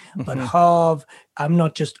me. But Hav, I'm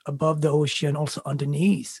not just above the ocean, also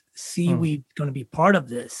underneath. Seaweed going to be part of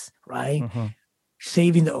this, right?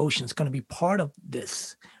 Saving the ocean is going to be part of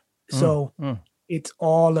this. So it's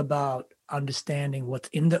all about understanding what's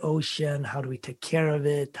in the ocean. How do we take care of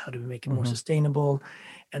it? How do we make it more sustainable?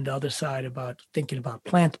 and the other side about thinking about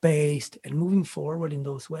plant-based and moving forward in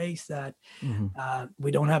those ways that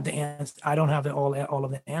we don't have the answer. I don't have all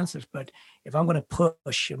of the answers, but if I'm going to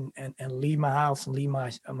push and leave my house and leave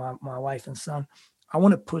my wife and son, I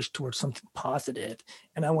want to push towards something positive,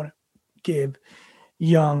 and I want to give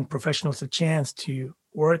young professionals a chance to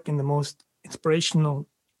work in the most inspirational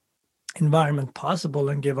environment possible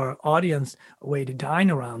and give our audience a way to dine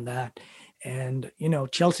around that. And,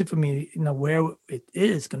 Chelsea for me, where it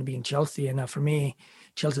is going to be in Chelsea. And for me,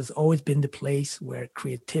 Chelsea has always been the place where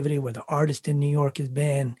creativity, where the artist in New York has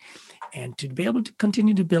been. And to be able to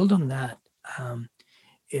continue to build on that,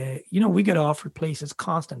 we get offered places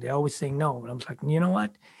constantly. I always say no. And I'm like, you know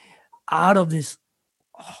what? Out of this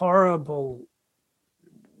horrible,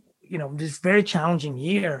 this very challenging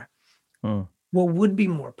year, what would be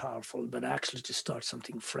more powerful, but actually to start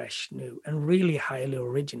something fresh, new, and really highly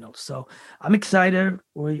original. So I'm excited.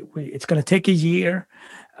 It's going to take a year,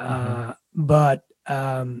 but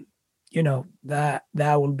that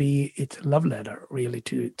will be it's a love letter really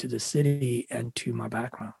to the city and to my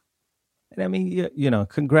background. And I mean,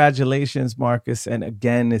 congratulations, Marcus. And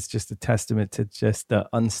again, it's just a testament to just the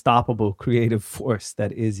unstoppable creative force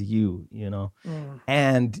that is you,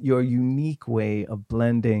 and your unique way of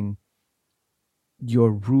blending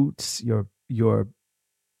your roots, your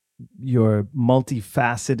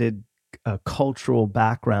multifaceted cultural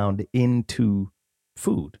background into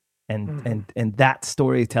food and that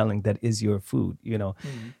storytelling that is your food.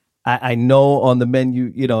 I know on the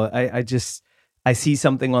menu, I see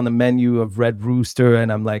something on the menu of Red Rooster,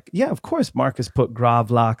 and I'm like, yeah, of course, Marcus put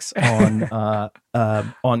gravlax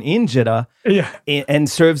on injera, and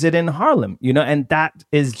serves it in Harlem, and that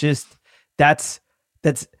is just that's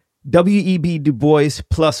W.E.B. Du Bois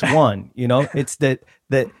 +1, it's that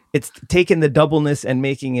it's taking the doubleness and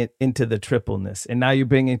making it into the tripleness, and now you're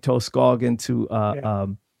bringing Toskog into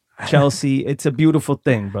Chelsea. It's a beautiful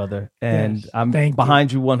thing, brother, and I'm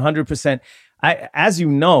behind you 100%. As you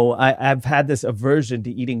know, I've had this aversion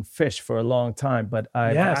to eating fish for a long time, but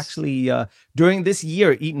I've actually during this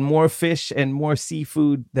year eaten more fish and more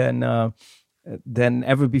seafood than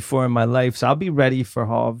ever before in my life. So I'll be ready for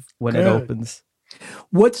Hov when it opens.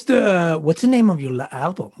 What's the name of your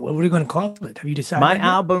album? What are you going to call it? Have you decided? My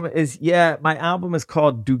album is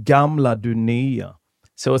called Du Gamla Dunia.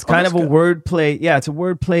 So it's kind of a wordplay. Yeah, it's a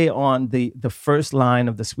wordplay on the first line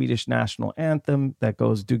of the Swedish national anthem that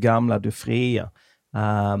goes Du Gamla Du Fria.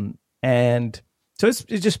 And so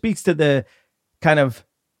it just speaks to the kind of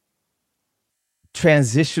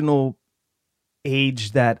transitional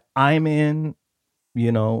age that I'm in,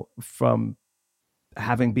 from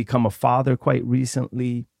having become a father quite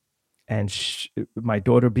recently, and my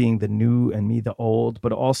daughter being the new and me the old,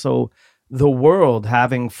 but also the world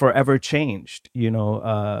having forever changed.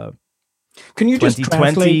 Can you just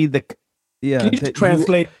translate?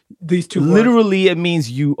 Translate these two words? Literally, it means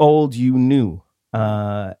you old, you new.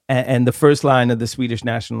 And the first line of the Swedish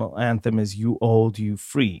national anthem is "You old, you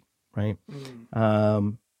free." Right.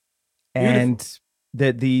 And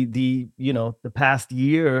the past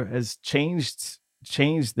year has changed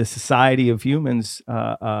the society of humans,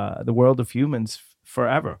 the world of humans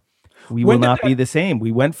forever. We will not be the same.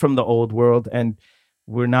 We went from the old world, and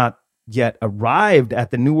we're not yet arrived at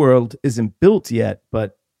the new world. Isn't built yet,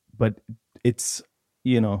 but it's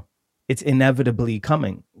it's inevitably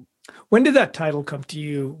coming. When did that title come to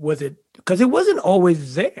you? Was it because it wasn't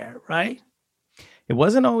always there, right? It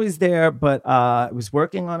wasn't always there, but I was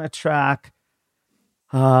working on a track,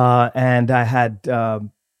 and I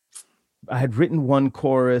had written one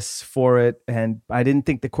chorus for it, and I didn't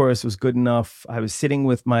think the chorus was good enough. I was sitting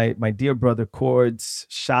with my dear brother Chords.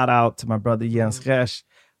 Shout out to my brother Jens Resch,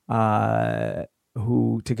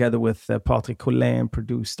 who together with Patrick Collin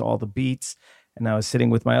produced all the beats. And I was sitting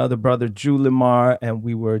with my other brother Julimar, and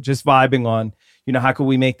we were just vibing on, how could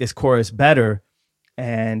we make this chorus better?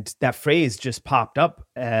 And that phrase just popped up,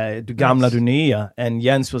 Du Gamla Dunia. And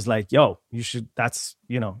Jens was like, yo, you should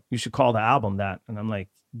call the album that. And I'm like,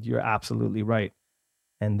 you're absolutely right.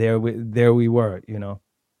 And there we were,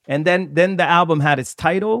 And then the album had its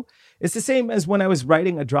title. It's the same as when I was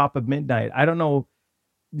writing A Drop of Midnight. I don't know,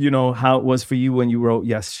 how it was for you when you wrote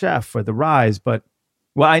Yes Chef or The Rise, but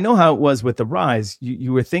I know how it was with The Rise.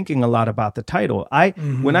 You were thinking a lot about the title.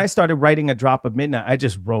 When I started writing A Drop of Midnight, I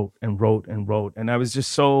just wrote and wrote and wrote, and I was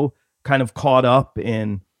just so kind of caught up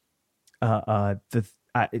in I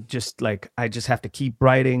just have to keep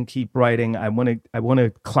writing. I want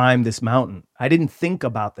to climb this mountain. I didn't think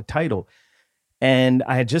about the title, and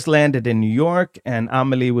I had just landed in New York, and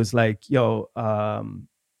Amelie was like, "Yo,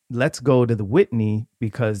 let's go to the Whitney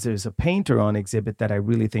because there's a painter on exhibit that I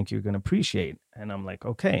really think you're going to appreciate. And I'm like,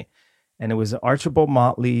 okay. And it was an Archibald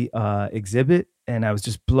Motley exhibit. And I was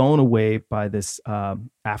just blown away by this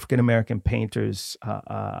African-American painter's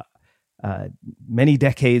many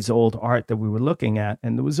decades old art that we were looking at.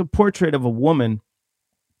 And there was a portrait of a woman.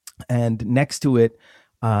 And next to it,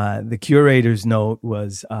 the curator's note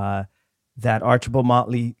was that Archibald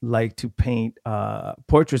Motley liked to paint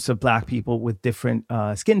portraits of Black people with different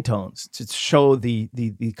skin tones to show the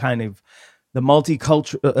kind of the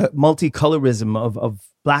multicolorism of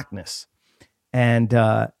Blackness, and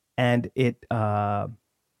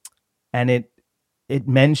it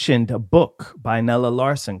mentioned a book by Nella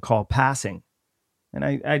Larsen called Passing, and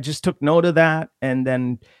I just took note of that, and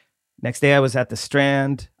then next day I was at the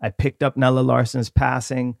Strand. I picked up Nella Larsen's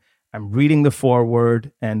Passing. I'm reading the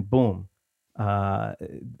foreword, and boom. A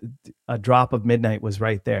drop of midnight was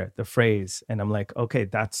right there, the phrase. And I'm like, okay,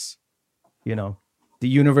 that's, the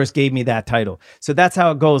universe gave me that title. So that's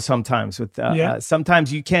how it goes sometimes with,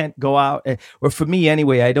 sometimes you can't go out, or for me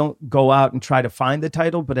anyway, I don't go out and try to find the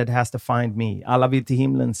title, but it has to find me. Alavi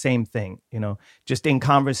Himlen, same thing, just in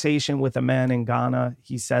conversation with a man in Ghana,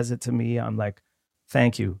 he says it to me. I'm like,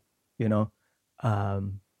 thank you,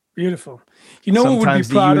 Beautiful. Sometimes what would be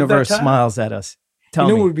proud the universe smiles at us. Tell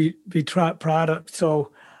me. Would be proud of.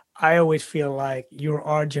 So I always feel like you're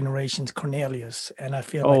our generation's Cornelius, and I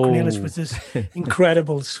feel like Cornelius was this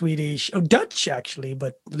incredible Swedish, Dutch actually,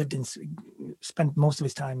 but spent most of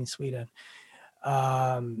his time in Sweden.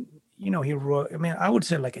 He wrote. I mean, I would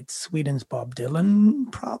say like it's Sweden's Bob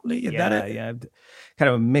Dylan, probably. Yeah. Kind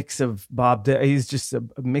of a mix of Bob. He's just a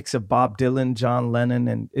mix of Bob Dylan, John Lennon,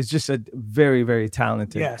 and it's just a very, very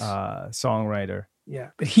talented songwriter.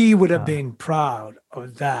 Yeah, but he would have been proud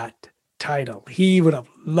of that title. He would have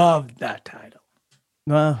loved that title.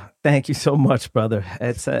 Well, thank you so much, brother.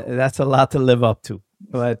 That's a lot to live up to.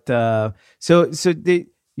 But so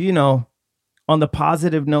on the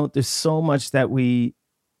positive note, there's so much that we,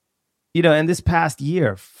 in this past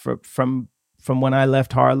year, from when I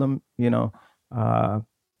left Harlem, to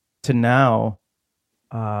now,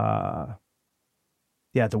 the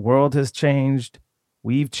world has changed.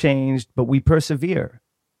 We've changed, but we persevere.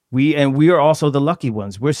 We are also the lucky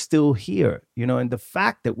ones. We're still here, and the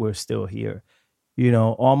fact that we're still here,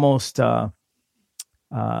 almost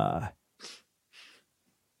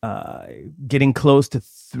getting close to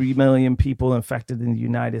 3 million people infected in the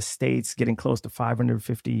United States, getting close to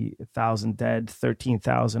 550,000 dead,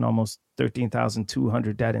 almost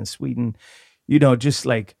 13,200 dead in Sweden, just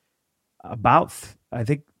like about, I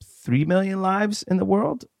think, 3 million lives in the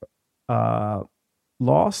world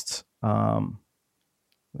lost.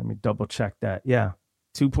 Let me double check that. Yeah.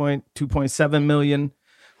 2.7 million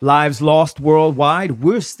lives lost worldwide.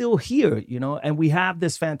 We're still here, and we have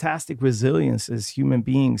this fantastic resilience as human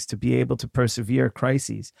beings to be able to persevere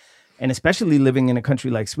crises. And especially living in a country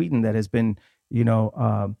like Sweden that has been,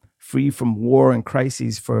 free from war and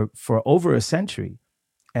crises for over a century.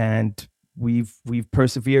 And we've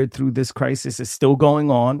persevered through this crisis. It's still going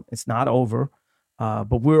on. It's not over.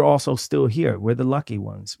 But we're also still here. We're the lucky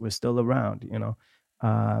ones. We're still around,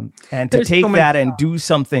 and to take that and do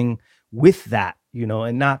something with that,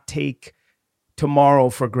 and not take tomorrow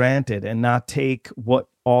for granted and not take what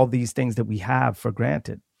all these things that we have for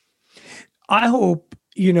granted. I hope,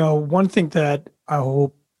 one thing that I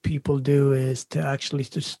hope people do is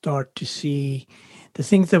to start to see the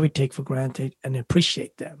things that we take for granted and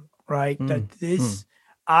appreciate them, right? That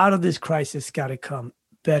out of this crisis got to come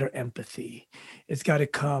better empathy. It's got to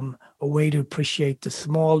come a way to appreciate the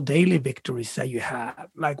small daily victories that you have.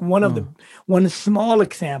 Like one small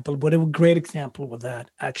example, but a great example of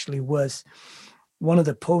that actually was one of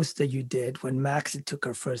the posts that you did when Maxie took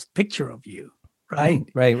her first picture of you. Right.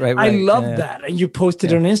 I love that. And you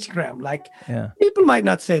posted it on Instagram. Like people might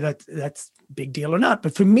not say that that's a big deal or not,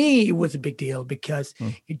 but for me, it was a big deal because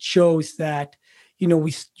it shows that,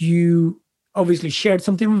 you obviously shared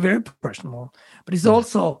something very personal, but it's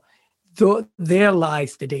also their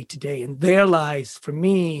lives, the day to day, and their lives, for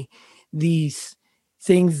me, these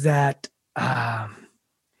things that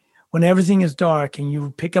when everything is dark and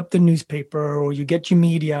you pick up the newspaper or you get your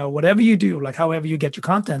media, whatever you do, like however you get your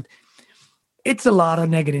content, it's a lot of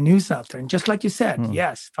negative news out there. And just like you said,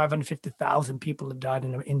 yes, 550,000 people have died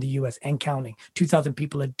in the US and counting. 2,000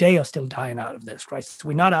 people a day are still dying out of this, right? So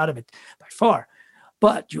we're not out of it by far.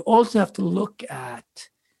 But you also have to look at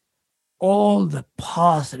all the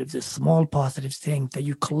positives, the small positive things that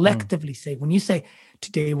you collectively say. When you say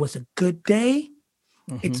today was a good day,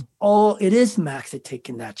 it is Max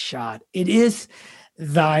taking that shot. It is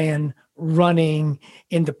Zion running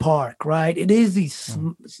in the park, right? It is these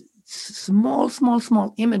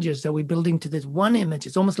small images that we build into this one image.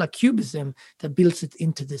 It's almost like cubism that builds it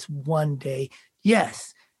into this one day.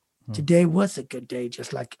 Yes, today was a good day,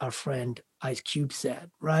 just like our friend Ice Cube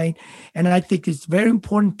said, right? And I think it's very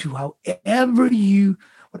important to whatever you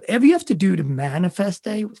have to do to manifest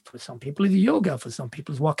day. For some people, it's yoga. For some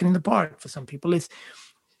people, it's walking in the park. For some people, it's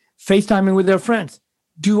FaceTiming with their friends.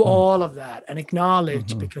 Do all of that and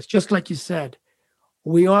acknowledge, because just like you said,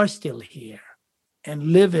 we are still here,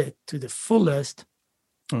 and live it to the fullest.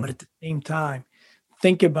 But at the same time,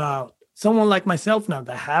 think about someone like myself now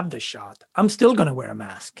that have the shot. I'm still going to wear a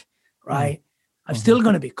mask, right? I'm still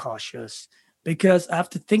going to be cautious because I have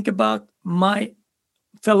to think about my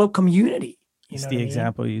fellow community. It's the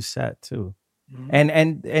example you set too.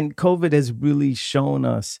 And COVID has really shown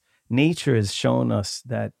us, nature has shown us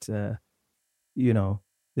that,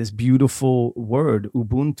 this beautiful word,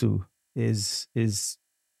 Ubuntu, is it's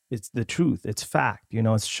the truth. It's fact.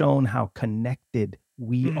 It's shown how connected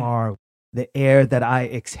we are. The air that I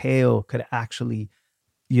exhale could actually,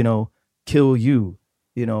 kill you.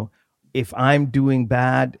 If I'm doing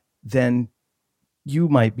bad, then you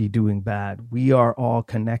might be doing bad. We are all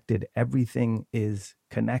connected. Everything is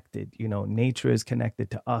connected. Nature is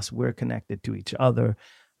connected to us. We're connected to each other.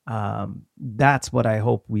 That's what I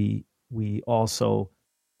hope we also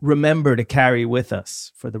remember to carry with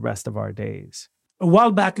us for the rest of our days. A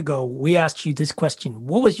while back ago, we asked you this question: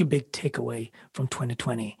 what was your big takeaway from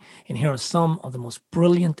 2020? And here are some of the most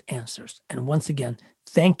brilliant answers. And once again,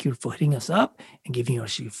 thank you for hitting us up and giving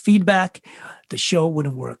us your feedback. The show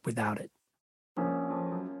wouldn't work without it.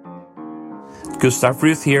 Gustav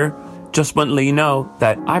Ruth here. Just want to let you know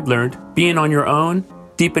that I've learned being on your own,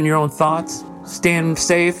 deep in your own thoughts, staying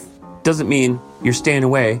safe, doesn't mean you're staying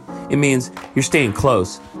away. It means you're staying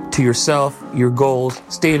close to yourself, your goals,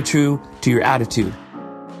 staying true to your attitude.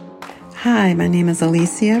 Hi, my name is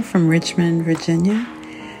Alicia from Richmond, Virginia.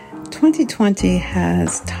 2020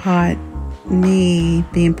 has taught me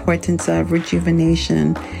the importance of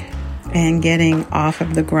rejuvenation and getting off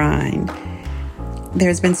of the grind.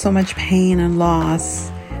 There's been so much pain and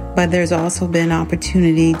loss, but there's also been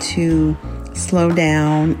opportunity to slow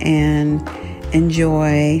down and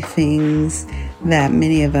enjoy things that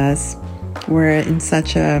many of us were in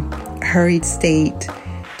such a hurried state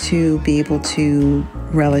to be able to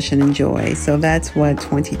relish and enjoy. So that's what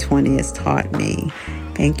 2020 has taught me.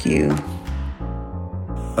 Thank you.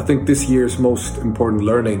 I think this year's most important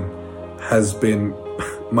learning has been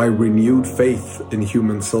my renewed faith in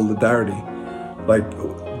human solidarity. Like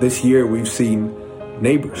this year, we've seen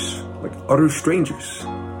neighbors, like utter strangers,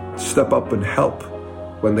 step up and help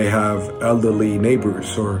when they have elderly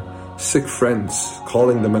neighbors or sick friends,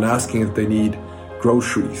 calling them and asking if they need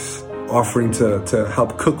groceries, offering to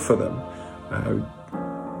help cook for them,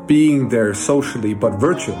 being there socially but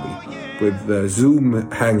virtually with Zoom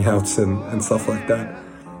hangouts and stuff like that.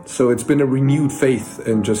 So it's been a renewed faith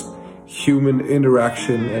in just human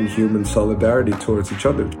interaction and human solidarity towards each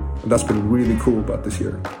other. And that's been really cool about this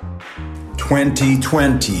year.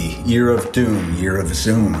 2020, year of doom, year of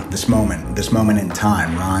Zoom. This moment in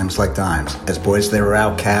time rhymes like dimes. As boys they were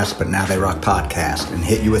outcast, but now they rock podcast and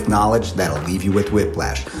hit you with knowledge that'll leave you with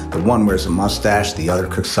whiplash. The one wears a mustache, the other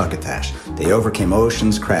cooks succotash. They overcame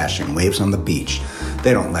oceans crashing, waves on the beach.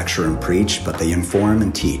 They don't lecture and preach, but they inform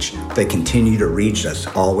and teach. They continue to reach us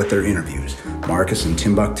all with their interviews. Marcus and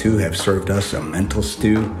Timbuktu have served us a mental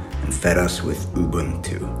stew and fed us with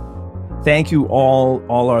Ubuntu. Thank you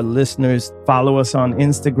all our listeners. Follow us on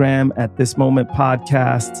Instagram at This Moment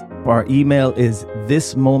Podcast. Our email is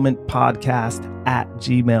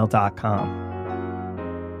thismomentpodcast@gmail.com.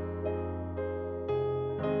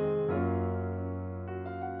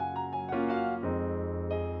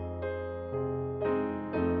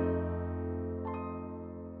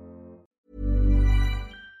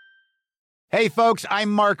 Hey, folks,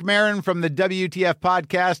 I'm Mark Maron from the WTF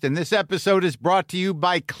Podcast, and this episode is brought to you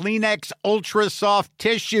by Kleenex Ultra Soft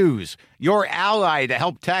Tissues, your ally to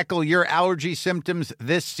help tackle your allergy symptoms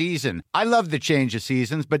this season. I love the change of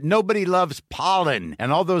seasons, but nobody loves pollen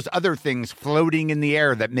and all those other things floating in the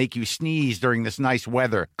air that make you sneeze during this nice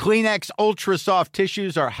weather. Kleenex Ultra Soft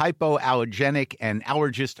Tissues are hypoallergenic and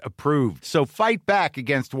allergist approved, so fight back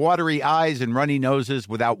against watery eyes and runny noses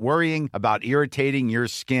without worrying about irritating your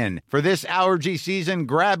skin. For this allergy season,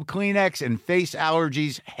 grab Kleenex and face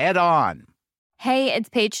allergies head on. Hey, it's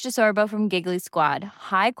Paige DeSorbo from Giggly Squad.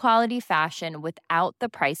 High quality fashion without the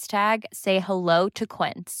price tag. Say hello to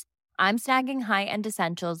Quince. I'm snagging high-end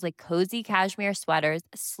essentials like cozy cashmere sweaters,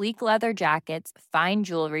 sleek leather jackets, fine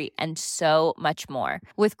jewelry, and so much more.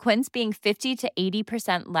 With Quince being 50 to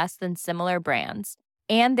 80% less than similar brands.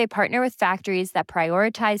 And they partner with factories that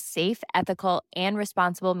prioritize safe, ethical, and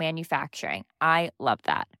responsible manufacturing. I love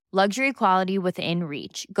that. Luxury quality within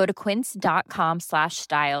reach. Go to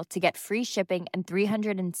quince.com/style to get free shipping and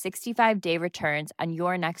 365-day returns on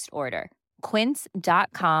your next order.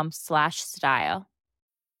 Quince.com/style.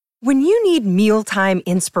 When you need mealtime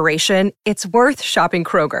inspiration, it's worth shopping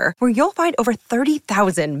Kroger, where you'll find over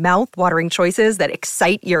 30,000 mouth-watering choices that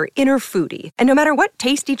excite your inner foodie. And no matter what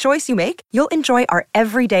tasty choice you make, you'll enjoy our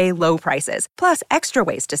everyday low prices, plus extra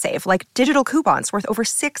ways to save, like digital coupons worth over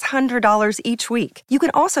 $600 each week. You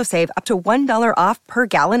can also save up to $1 off per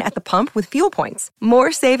gallon at the pump with fuel points.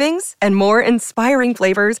 More savings and more inspiring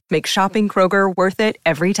flavors make shopping Kroger worth it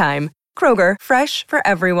every time. Kroger, fresh for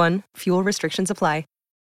everyone. Fuel restrictions apply.